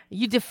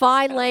 You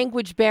defy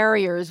language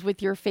barriers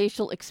with your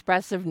facial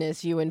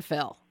expressiveness, you and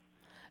Phil.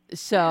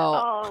 So.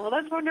 Oh, well,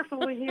 that's wonderful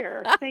to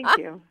hear. Thank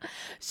you.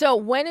 So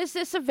when is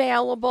this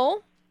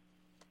available?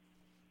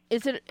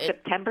 Is it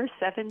September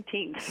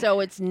 17th? So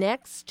it's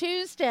next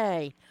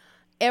Tuesday.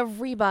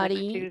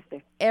 Everybody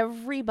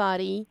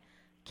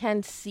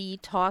can see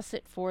Toss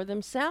It for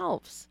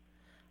themselves.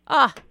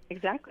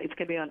 Exactly. It's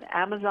going to be on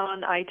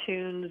Amazon,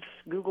 iTunes,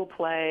 Google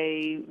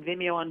Play,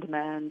 Vimeo on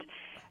demand.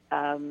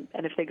 And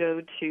if they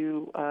go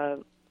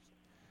to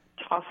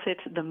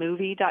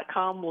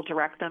tossitthemovie.com, we'll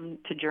direct them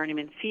to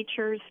Journeyman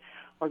Features,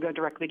 or go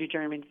directly to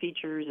Journeyman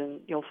Features, and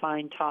you'll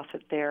find Toss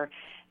It there.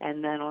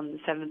 And then on the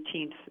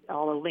 17th,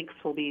 all the links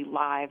will be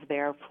live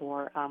there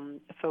for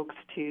folks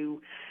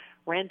to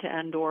rent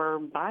and or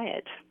buy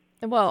it.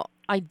 Well,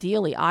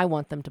 ideally, I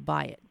want them to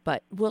buy it,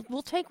 but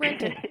we'll take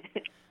renting.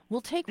 We'll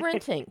take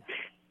renting.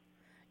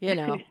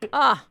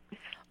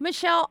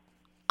 Michelle,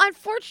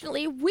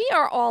 unfortunately, we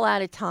are all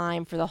out of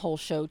time for the whole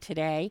show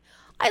today.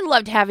 I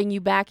loved having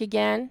you back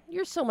again.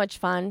 You're so much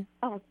fun.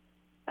 Oh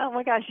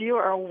my gosh, you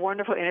are a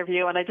wonderful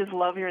interview, and I just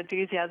love your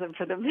enthusiasm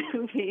for the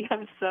movie.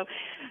 I'm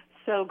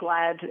so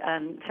glad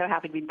and so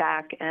happy to be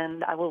back,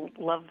 and I will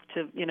love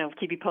to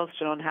keep you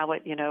posted on how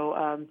it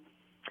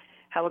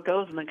how it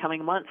goes in the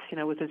coming months,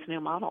 with this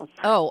new model.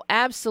 Oh,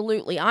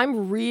 absolutely.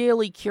 I'm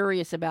really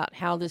curious about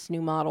how this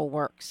new model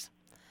works,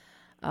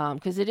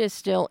 because it is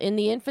still in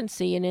the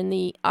infancy and in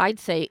the, I'd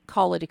say,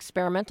 call it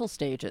experimental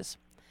stages.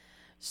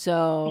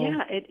 So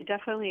yeah, it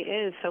definitely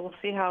is. So we'll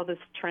see how this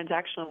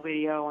transactional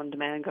video on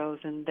demand goes,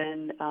 and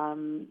then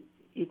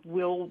it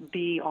will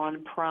be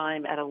on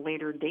Prime at a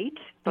later date,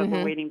 but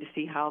we're waiting to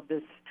see how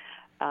this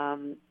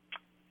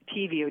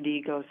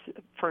TVOD goes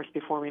first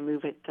before we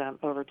move it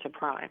over to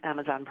Prime,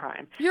 Amazon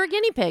Prime. You're a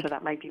guinea pig. So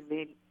that might be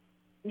made.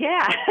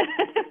 Yeah,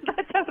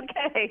 that's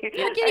okay.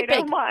 You're a guinea pig. I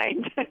don't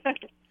mind.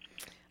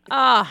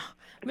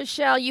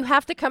 Michelle, you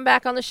have to come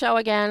back on the show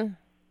again.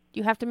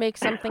 You have to make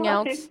something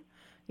else.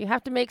 You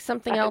have to make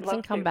something else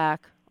and come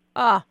back.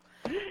 Well,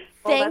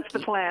 that's the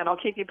plan. I'll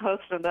keep you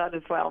posted on that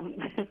as well.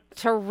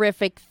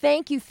 Terrific.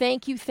 Thank you,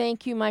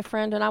 my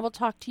friend, and I will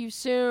talk to you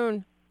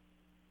soon.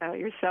 Oh,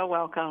 you're so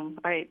welcome.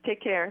 All right,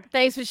 take care.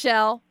 Thanks,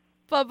 Michelle.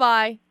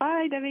 Bye-bye.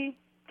 Bye, Debbie.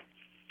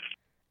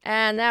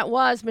 And that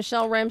was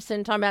Michelle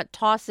Remsen talking about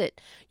Toss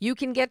It. You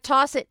can get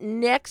Toss It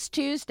next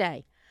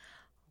Tuesday.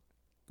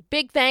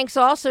 Big thanks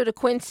also to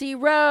Quincy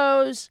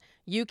Rose.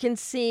 You can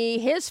see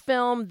his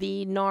film,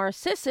 The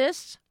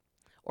Narcissist,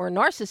 or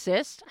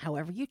Narcissist,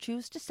 however you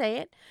choose to say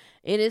it.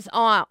 It is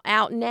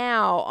out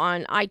now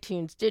on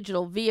iTunes,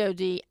 digital,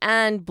 VOD,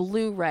 and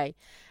Blu-ray.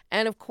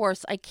 And of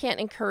course, I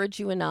can't encourage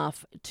you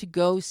enough to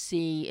go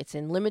see, it's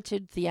in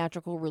limited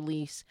theatrical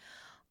release,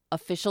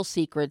 Official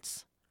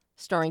Secrets,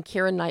 starring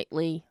Keira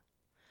Knightley,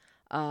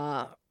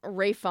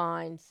 Ray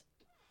Fiennes,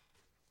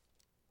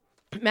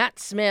 Matt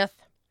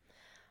Smith,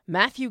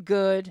 Matthew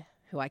Good,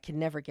 who I can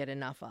never get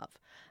enough of,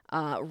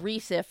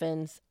 Rhys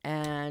Ifans,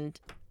 and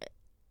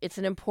it's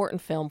an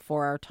important film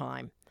for our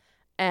time.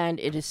 And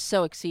it is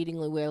so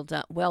exceedingly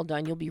well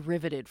done. You'll be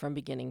riveted from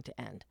beginning to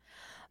end.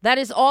 That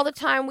is all the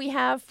time we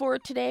have for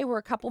today. We're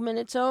a couple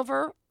minutes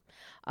over.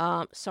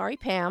 Sorry,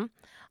 Pam.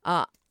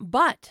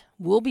 But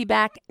we'll be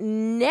back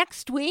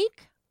next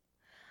week.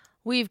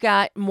 We've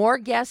got more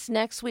guests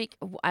next week.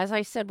 As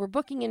I said, we're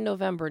booking in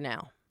November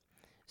now.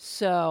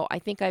 So I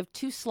think I have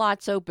 2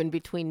 slots open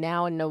between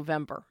now and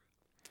November.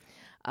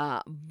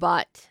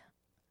 But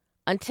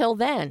until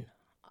then,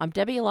 I'm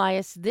Debbie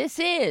Elias. This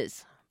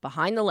is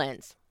Behind the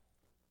Lens.